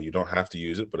optional. You don't have to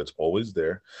use it, but it's always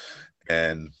there.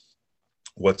 And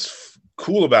what's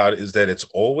cool about it is that it's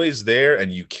always there,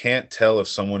 and you can't tell if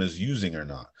someone is using or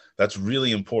not. That's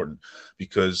really important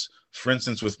because, for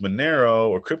instance, with Monero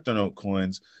or CryptoNote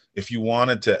coins, if you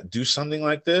wanted to do something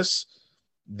like this,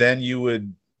 then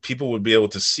people would be able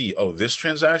to see, oh, this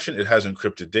transaction, it has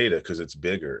encrypted data because it's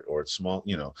bigger or it's small,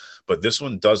 but this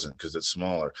one doesn't because it's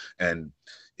smaller. And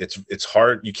it's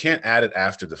hard. You can't add it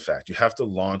after the fact. You have to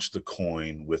launch the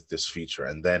coin with this feature,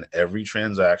 and then every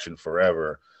transaction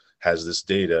forever has this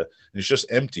data, and it's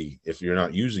just empty if you're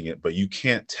not using it, but you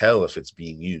can't tell if it's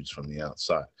being used from the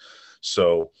outside.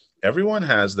 So everyone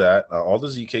has that. All the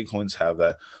ZK coins have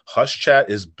that. Hush Chat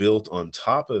is built on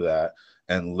top of that,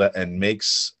 and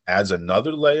adds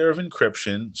another layer of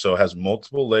encryption. So it has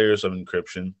multiple layers of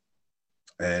encryption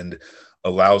and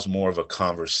allows more of a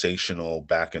conversational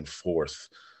back and forth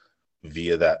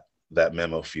via that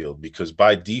memo field, because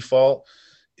by default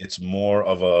it's more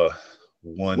of a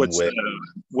one way.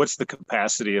 What's the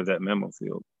capacity of that memo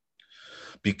field?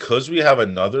 Because we have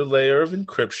another layer of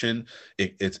encryption,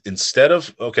 it's instead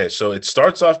of, so it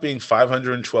starts off being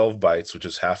 512 bytes, which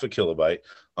is half a kilobyte.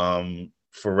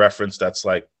 For reference, that's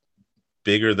like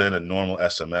bigger than a normal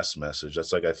SMS message.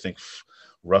 That's like, I think,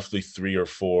 roughly 3 or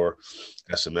 4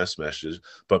 SMS messages.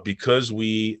 But because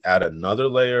we add another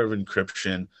layer of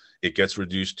encryption, it gets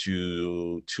reduced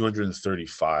to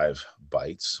 235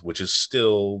 bytes, which is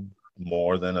still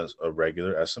more than a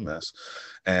regular SMS.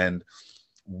 And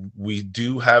we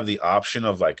do have the option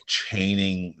of like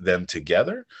chaining them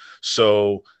together.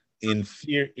 So in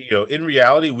theory, in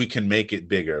reality, we can make it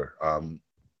bigger.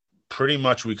 Pretty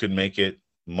much we could make it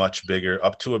much bigger,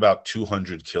 up to about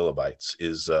 200 kilobytes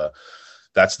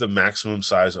that's the maximum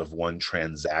size of one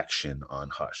transaction on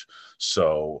Hush.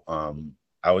 So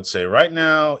I would say right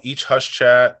now, each Hush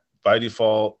Chat by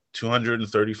default,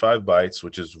 235 bytes,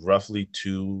 which is roughly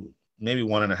 2, maybe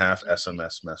 1.5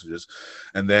 SMS messages.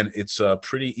 And then it's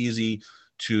pretty easy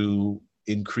to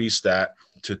increase that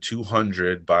to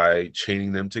 200 by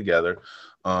chaining them together.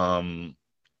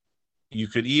 You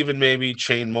could even maybe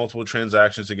chain multiple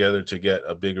transactions together to get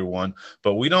a bigger one,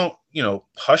 but we don't,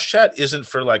 Hush Chat isn't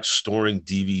for like storing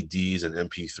DVDs and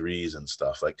MP3s and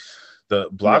stuff. Like the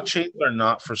blockchains are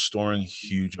not for storing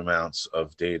huge amounts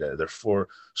of data. They're for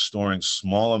storing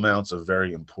small amounts of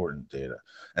very important data.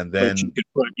 And then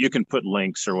you can put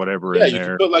links or whatever in there. You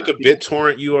can put like a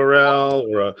BitTorrent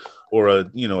URL or a a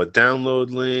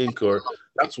download link, or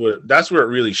that's where it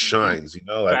really shines.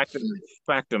 Like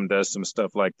Factom does some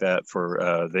stuff like that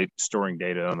for they storing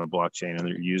data on the blockchain, and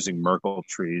they're using Merkle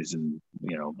trees and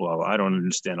blah blah. I don't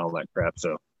understand all that crap.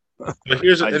 So but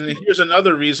here's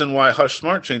another reason why Hush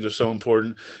smart chains are so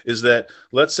important is that,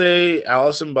 let's say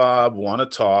Alice and Bob want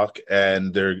to talk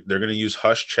and they're going to use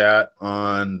Hush Chat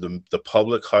on the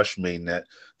public Hush mainnet.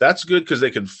 That's good because they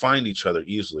can find each other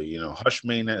easily. Hush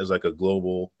mainnet is like a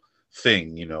global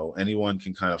thing. Anyone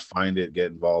can kind of find it,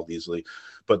 get involved easily.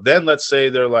 But then let's say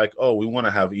they're like, oh, we want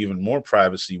to have even more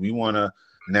privacy. We want to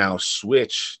now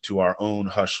switch to our own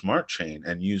Hush smart chain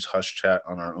and use Hush Chat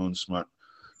on our own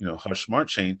Hush smart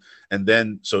chain. And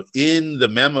then, so in the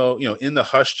memo, in the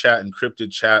Hush Chat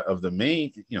encrypted chat of the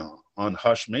main, on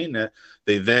Hush mainnet,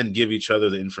 they then give each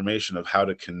other the information of how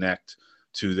to connect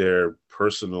to their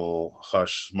personal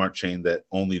Hush smart chain that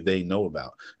only they know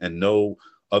about, and no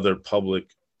other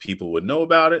public people would know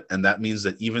about it. And that means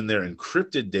that even their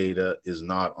encrypted data is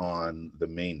not on the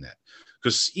mainnet.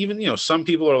 because even some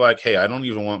people are like, hey, I don't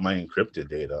even want my encrypted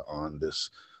data on this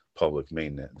public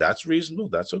mainnet. That's reasonable.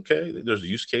 That's okay. There's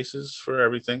use cases for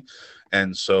everything,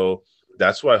 and so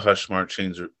that's why Hush Smart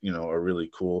Chains are really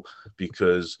cool,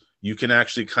 because you can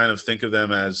actually kind of think of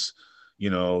them as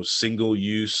single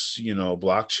use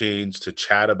blockchains to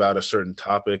chat about a certain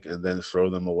topic and then throw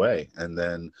them away, and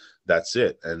then that's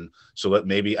it. And so let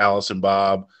maybe Alice and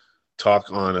Bob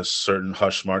talk on a certain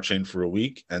Hush Smart Chain for a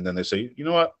week, and then they say, you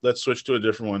know what, let's switch to a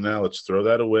different one now. Let's throw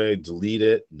that away, delete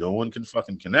it. No one can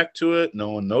fucking connect to it. No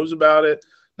one knows about it.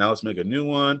 Now let's make a new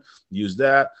one, use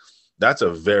that. That's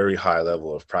a very high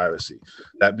level of privacy.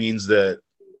 That means that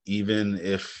even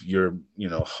if your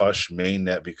Hush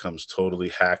mainnet becomes totally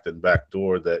hacked and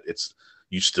backdoor, that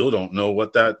you still don't know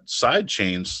what that side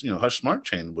chain's Hush Smart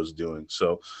Chain was doing.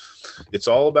 So it's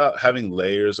all about having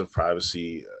layers of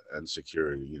privacy and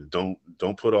security.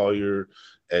 Don't put all your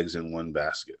eggs in one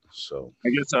basket. So I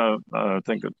guess I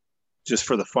think just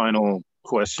for the final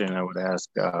question, I would ask,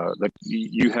 like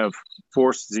you have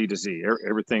forced Z to Z.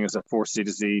 Everything is a forced Z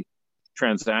to Z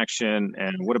transaction.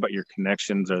 And what about your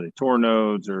connections? Are they Tor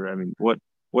nodes, or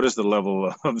what is the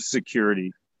level of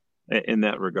security in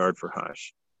that regard for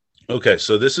Hush? Okay,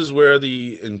 so this is where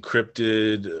the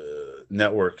encrypted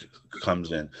network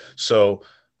comes in. So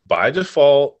by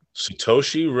default,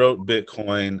 Satoshi wrote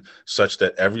Bitcoin such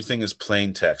that everything is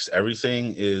plain text.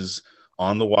 Everything is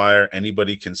on the wire.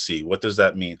 Anybody can see. What does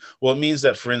that mean? Well, it means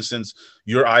that, for instance,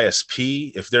 your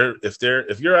ISP, if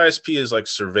your ISP is like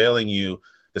surveilling you,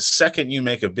 the second you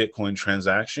make a Bitcoin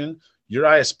transaction, your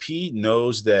ISP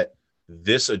knows that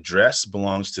this address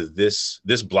belongs to this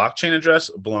blockchain address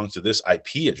belongs to this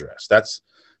IP address.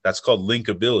 That's called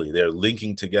linkability. They're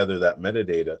linking together that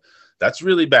metadata. That's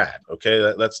really bad.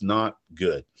 Okay, that's not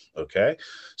good. Okay,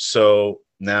 so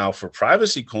now for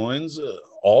privacy coins,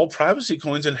 all privacy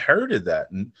coins inherited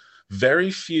that, and very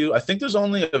few. I think there's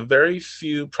only a very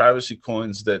few privacy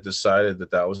coins that decided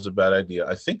that was a bad idea.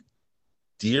 I think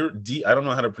I don't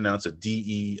know how to pronounce it.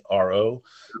 DERO.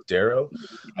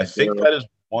 I think that is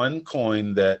one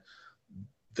coin that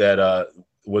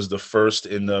was the first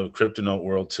in the CryptoNote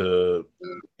world to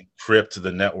encrypt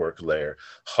the network layer.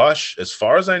 Hush, as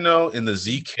far as I know, in the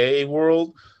ZK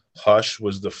world, Hush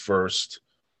was the first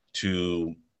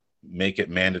to make it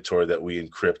mandatory that we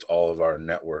encrypt all of our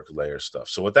network layer stuff.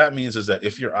 So what that means is that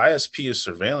if your ISP is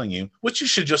surveilling you, which you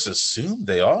should just assume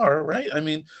they are, right? I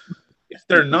mean, if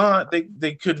they're not,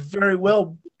 they could very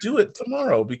well do it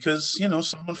tomorrow because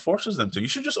someone forces them to. You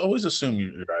should just always assume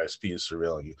your ISP is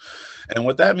surveilling you. And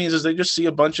what that means is they just see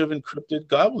a bunch of encrypted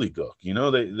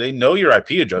gobbledygook. They know your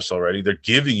IP address already. They're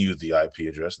giving you the IP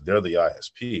address. They're the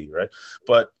ISP, right?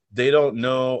 But they don't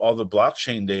know all the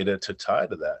blockchain data to tie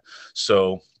to that.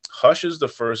 So Hush is the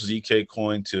first ZK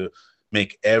coin to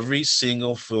make every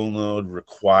single full node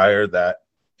require that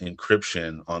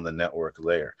encryption on the network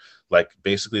layer, like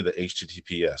basically the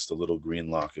HTTPS, the little green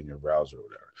lock in your browser or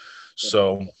whatever.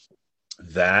 So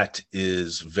that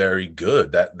is very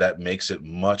good. That makes it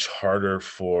much harder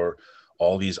for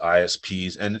all these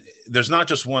ISPs. And there's not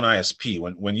just one ISP.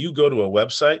 When you go to a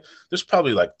website, there's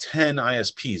probably like 10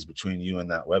 ISPs between you and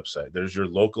that website. There's your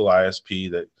local ISP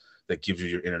that gives you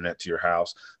your internet to your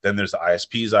house. Then there's the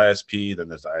ISP's ISP.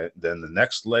 Then the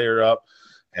next layer up.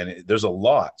 And there's a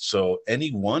lot. So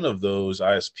any one of those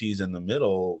ISPs in the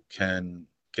middle can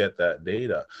get that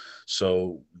data.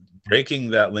 So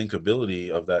breaking that linkability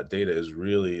of that data is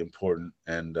really important.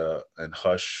 And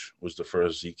Hush was the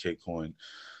first ZK coin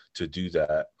to do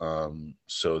that.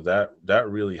 So that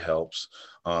really helps.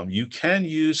 You can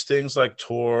use things like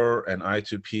Tor and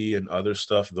I2P and other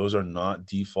stuff. Those are not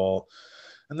default.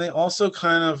 And they also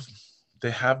they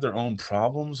have their own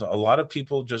problems. A lot of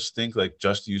people just think like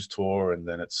just use Tor and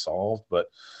then it's solved, but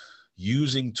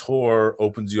using Tor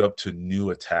opens you up to new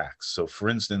attacks. So for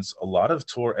instance, a lot of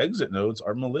Tor exit nodes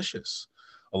are malicious.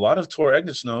 A lot of Tor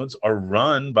exit nodes are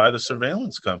run by the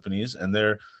surveillance companies, and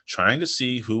they're trying to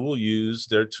see who will use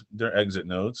their exit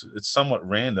nodes. It's somewhat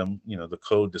random. The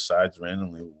code decides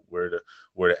randomly where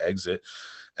to exit,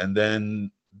 and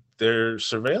then they're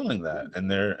surveilling that,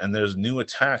 and there's new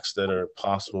attacks that are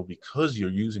possible because you're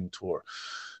using Tor.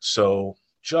 So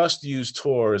just use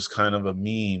Tor is kind of a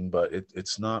meme, but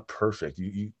it's not perfect.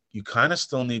 You kind of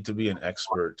still need to be an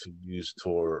expert to use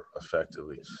Tor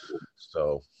effectively.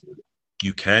 So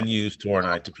you can use Tor and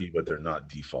I2P, but they're not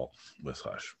default with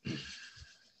Hush.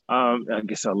 I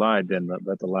guess I lied then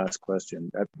about the last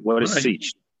question. What is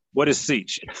Seach? What is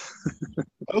Seach?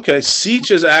 Okay,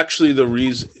 Seach is actually the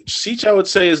reason. Seach, I would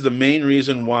say, is the main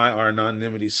reason why our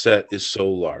anonymity set is so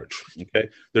large. Okay,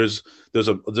 there's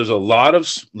a lot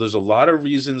of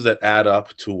reasons that add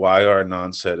up to why our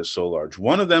anon set is so large.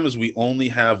 One of them is we only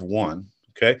have one.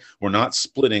 Okay, we're not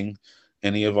splitting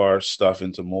any of our stuff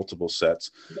into multiple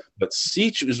sets, but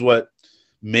Seach is what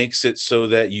makes it so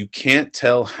that you can't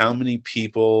tell how many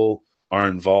people are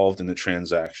involved in the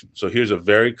transaction. So here's a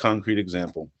very concrete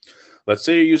example. Let's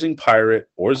say you're using Pirate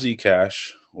or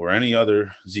Zcash or any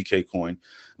other ZK coin.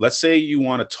 Let's say you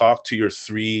want to talk to your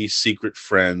 3 secret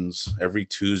friends every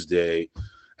Tuesday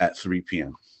at 3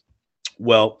 p.m.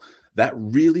 Well, that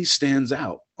really stands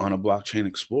out on a blockchain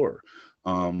explorer.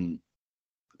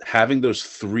 Having those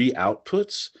 3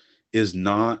 outputs is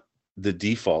not the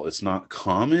default. It's not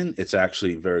common. It's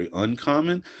actually very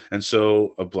uncommon. And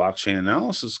so a blockchain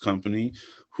analysis company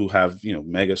who have,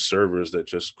 mega servers that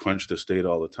just crunch this data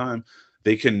all the time,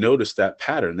 they can notice that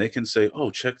pattern. They can say, oh,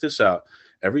 check this out.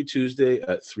 Every Tuesday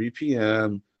at 3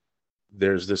 p.m.,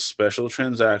 there's this special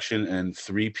transaction and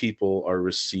 3 people are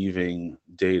receiving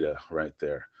data right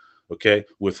there. Okay.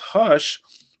 With Hush,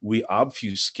 we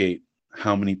obfuscate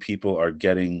how many people are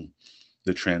getting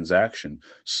the transaction.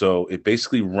 So it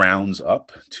basically rounds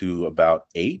up to about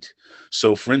 8.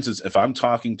 So for instance, if I'm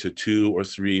talking to 2 or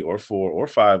 3 or 4 or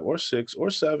 5 or 6 or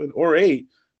 7 or 8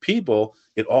 people,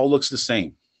 it all looks the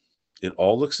same. It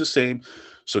all looks the same.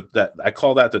 So that I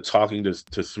call that the talking to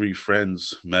 3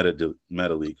 friends meta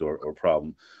leak or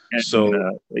problem. And, so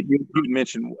you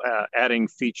mentioned adding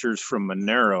features from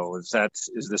Monero. Is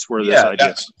this where this idea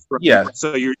comes from? Yeah.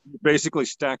 So you're basically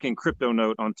stacking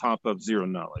CryptoNote on top of zero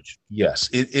knowledge. Yes,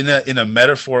 in a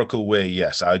metaphorical way.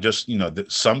 Yes, I just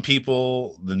some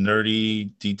people, the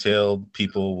nerdy, detailed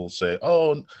people, will say,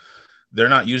 "Oh, they're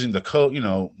not using the code."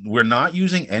 We're not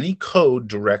using any code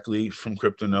directly from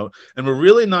CryptoNote, and we're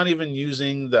really not even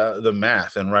using the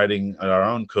math and writing our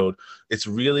own code. It's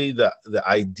really the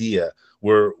idea.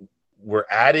 We're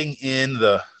adding in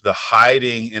the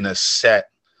hiding in a set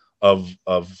of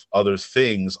other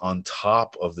things on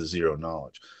top of the zero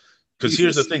knowledge. Because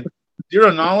here's the thing. Zero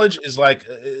knowledge is like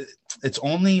it's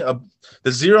only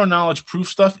the zero knowledge proof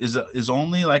stuff is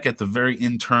only like at the very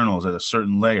internals at a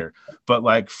certain layer. But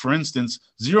like for instance,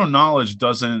 zero knowledge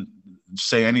doesn't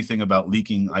say anything about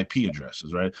leaking IP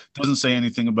addresses, right? It doesn't say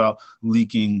anything about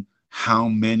leaking how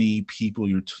many people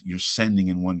you're sending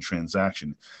in one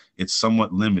transaction. It's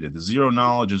somewhat limited. The zero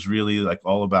knowledge is really like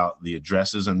all about the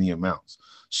addresses and the amounts.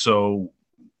 So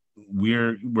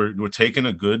we're taking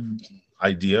a good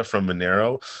idea from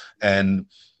Monero, and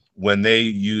when they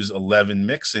use 11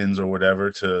 mix-ins or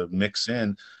whatever to mix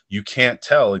in, you can't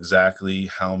tell exactly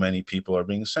how many people are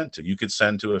being sent to. You could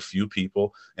send to a few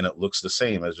people and it looks the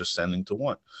same as just sending to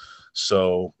one.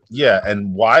 So yeah,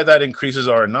 and why that increases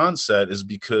our anonset is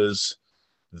because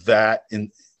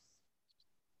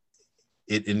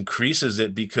it increases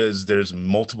it because there's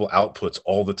multiple outputs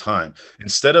all the time.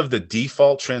 Instead of the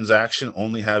default transaction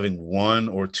only having 1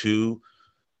 or 2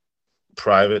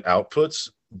 private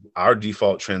outputs, our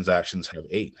default transactions have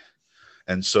 8.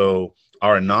 And so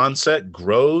our anonset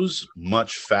grows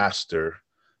much faster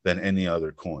than any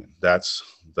other coin. That's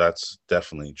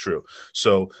definitely true.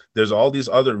 So there's all these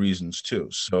other reasons too.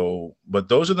 So, but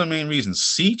those are the main reasons.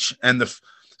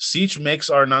 Seach makes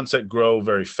our anonset grow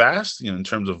very fast, in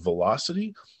terms of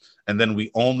velocity. And then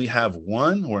we only have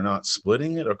one. We're not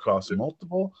splitting it across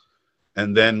multiple.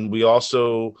 And then we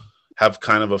also have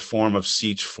kind of a form of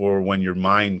Seach for when you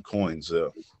mine coins.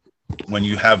 When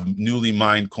you have newly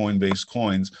mined Coinbase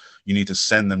coins, you need to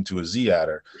send them to a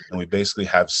Z-adder, and we basically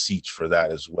have Seach for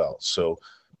that as well. So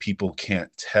people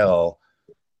can't tell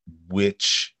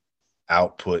which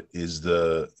output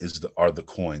are the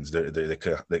coins.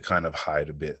 They kind of hide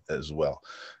a bit as well.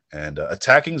 And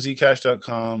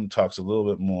attackingzcash.com talks a little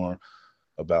bit more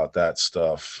about that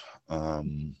stuff.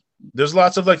 There's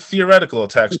lots of like theoretical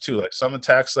attacks too. Like some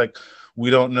attacks, like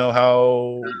we don't know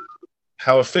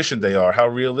how efficient they are, how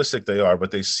realistic they are,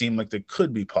 but they seem like they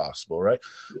could be possible, right?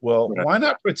 Well, why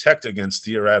not protect against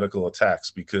theoretical attacks?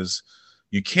 Because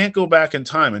you can't go back in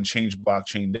time and change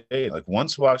blockchain data. Like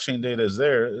once blockchain data is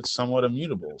there, it's somewhat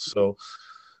immutable. So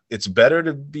it's better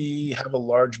to have a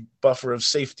large buffer of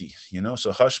safety,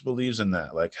 So Hush believes in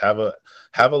that. Like have a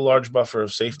large buffer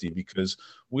of safety, because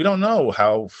we don't know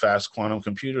how fast quantum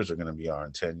computers are going to be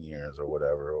in 10 years or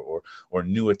whatever, or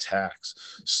new attacks.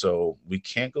 So we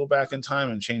can't go back in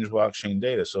time and change blockchain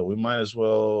data. So we might as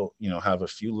well, have a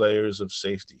few layers of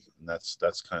safety. And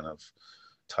that's kind of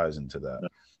ties into that.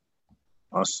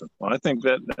 Awesome. Well, I think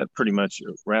that pretty much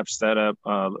wraps that up.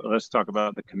 Let's talk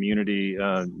about the community.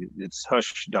 It's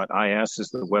hush.is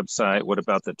is the website. What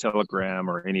about the Telegram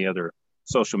or any other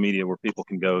social media where people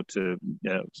can go to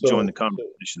join the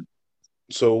conversation?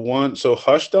 So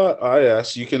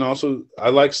hush.is, you can also, I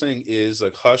like saying is,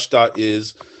 like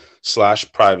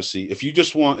hush.is/privacy.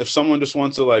 If someone just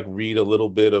wants to like read a little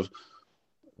bit of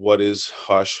what is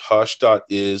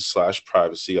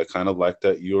hush.is/privacy. I kind of like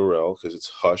that URL because it's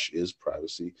hush is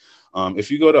privacy.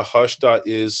 If you go to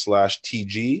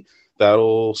hush.is/tg,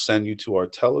 that'll send you to our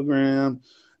Telegram.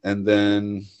 And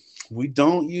then we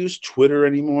don't use Twitter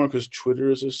anymore because Twitter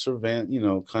is a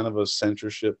kind of a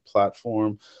censorship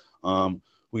platform.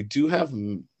 We do have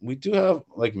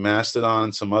like Mastodon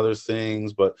and some other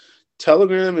things, but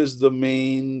Telegram is the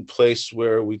main place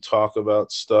where we talk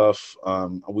about stuff.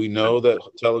 We know that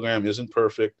Telegram isn't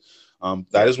perfect.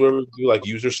 That is where we do like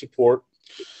user support.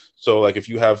 So like if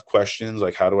you have questions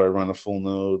like how do I run a full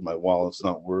node, my wallet's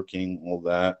not working, all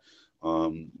that,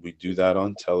 we do that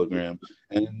on Telegram.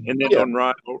 And then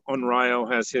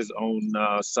Onryo has his own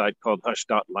site called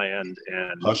Hush.land.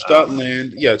 And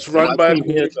Hush.land, it's run by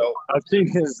I've seen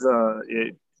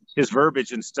his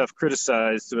verbiage and stuff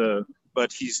criticized,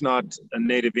 but he's not a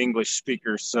native English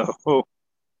speaker, so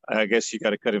I guess you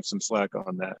got to cut him some slack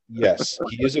on that. Yes,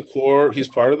 he's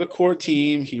part of the core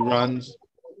team. He runs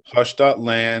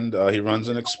Hush.land. He runs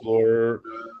an Explorer.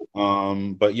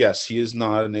 But yes, he is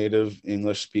not a native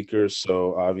English speaker.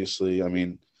 So obviously, I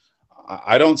mean,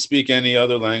 I don't speak any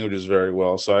other languages very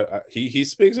well. So he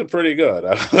speaks it pretty good.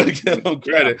 I would give him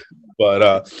credit.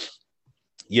 But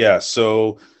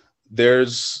so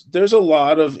there's a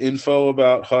lot of info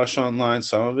about Hush online.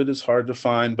 Some of it is hard to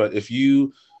find, but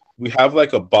we have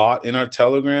like a bot in our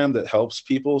Telegram that helps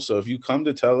people. So if you come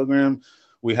to Telegram,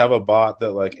 we have a bot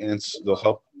that they'll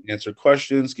help answer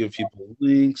questions, give people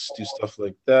links, do stuff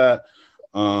like that.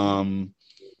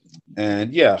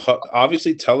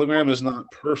 Obviously Telegram is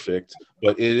not perfect,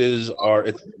 but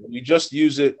we just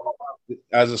use it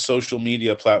as a social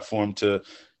media platform to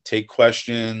take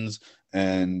questions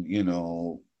and,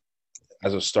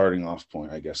 as a starting off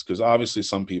point, I guess, because obviously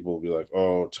some people will be like,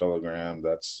 oh, Telegram,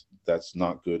 that's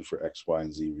not good for X, Y,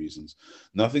 and Z reasons.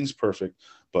 Nothing's perfect,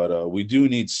 but we do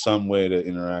need some way to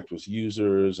interact with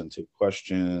users and take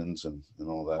questions and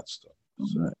all that stuff.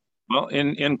 So. Well,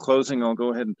 in closing, I'll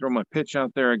go ahead and throw my pitch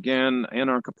out there again.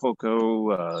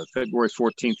 Anarchapulco, February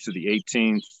 14th to the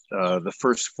 18th. The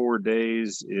first 4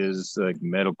 days is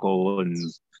medical and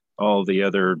all the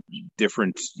other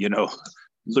different,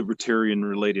 libertarian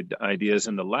related ideas.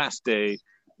 And the last day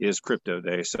is crypto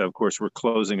day. So, of course, we're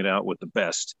closing it out with the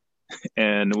best.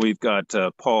 And we've got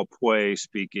Paul Pui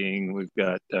speaking. We've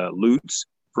got Lutz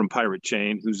from Pirate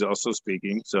Chain, who's also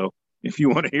speaking. So if you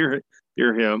want to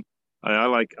hear him, I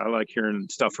like hearing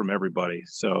stuff from everybody.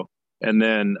 So, and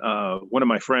then one of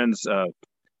my friends,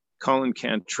 Colin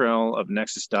Cantrell of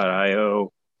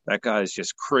Nexus.io, that guy is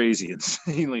just crazy,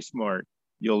 insanely smart.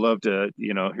 You'll love to,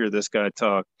 hear this guy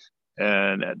talk.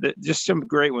 And just some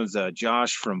great ones.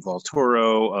 Josh from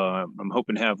Voltoro. I'm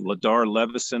hoping to have Ladar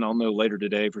Levison. I'll know later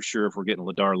today for sure if we're getting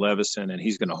Ladar Levison, and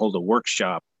he's going to hold a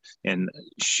workshop and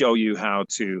show you how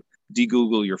to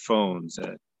de-Google your phones.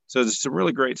 So there's some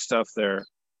really great stuff there.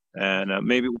 And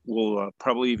maybe we'll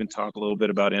probably even talk a little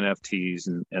bit about NFTs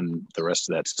and the rest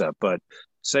of that stuff. But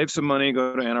save some money,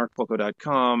 go to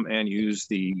anarchapulco.com and use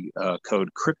the code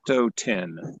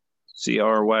CRYPTO10,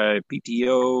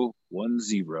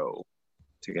 CRYPTO10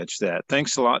 to catch that.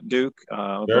 Thanks a lot, Duke.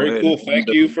 Very cool. Thank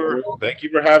you for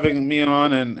having me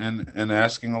on and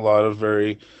asking a lot of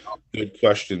very good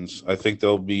questions. I think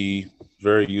they'll be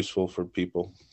very useful for people.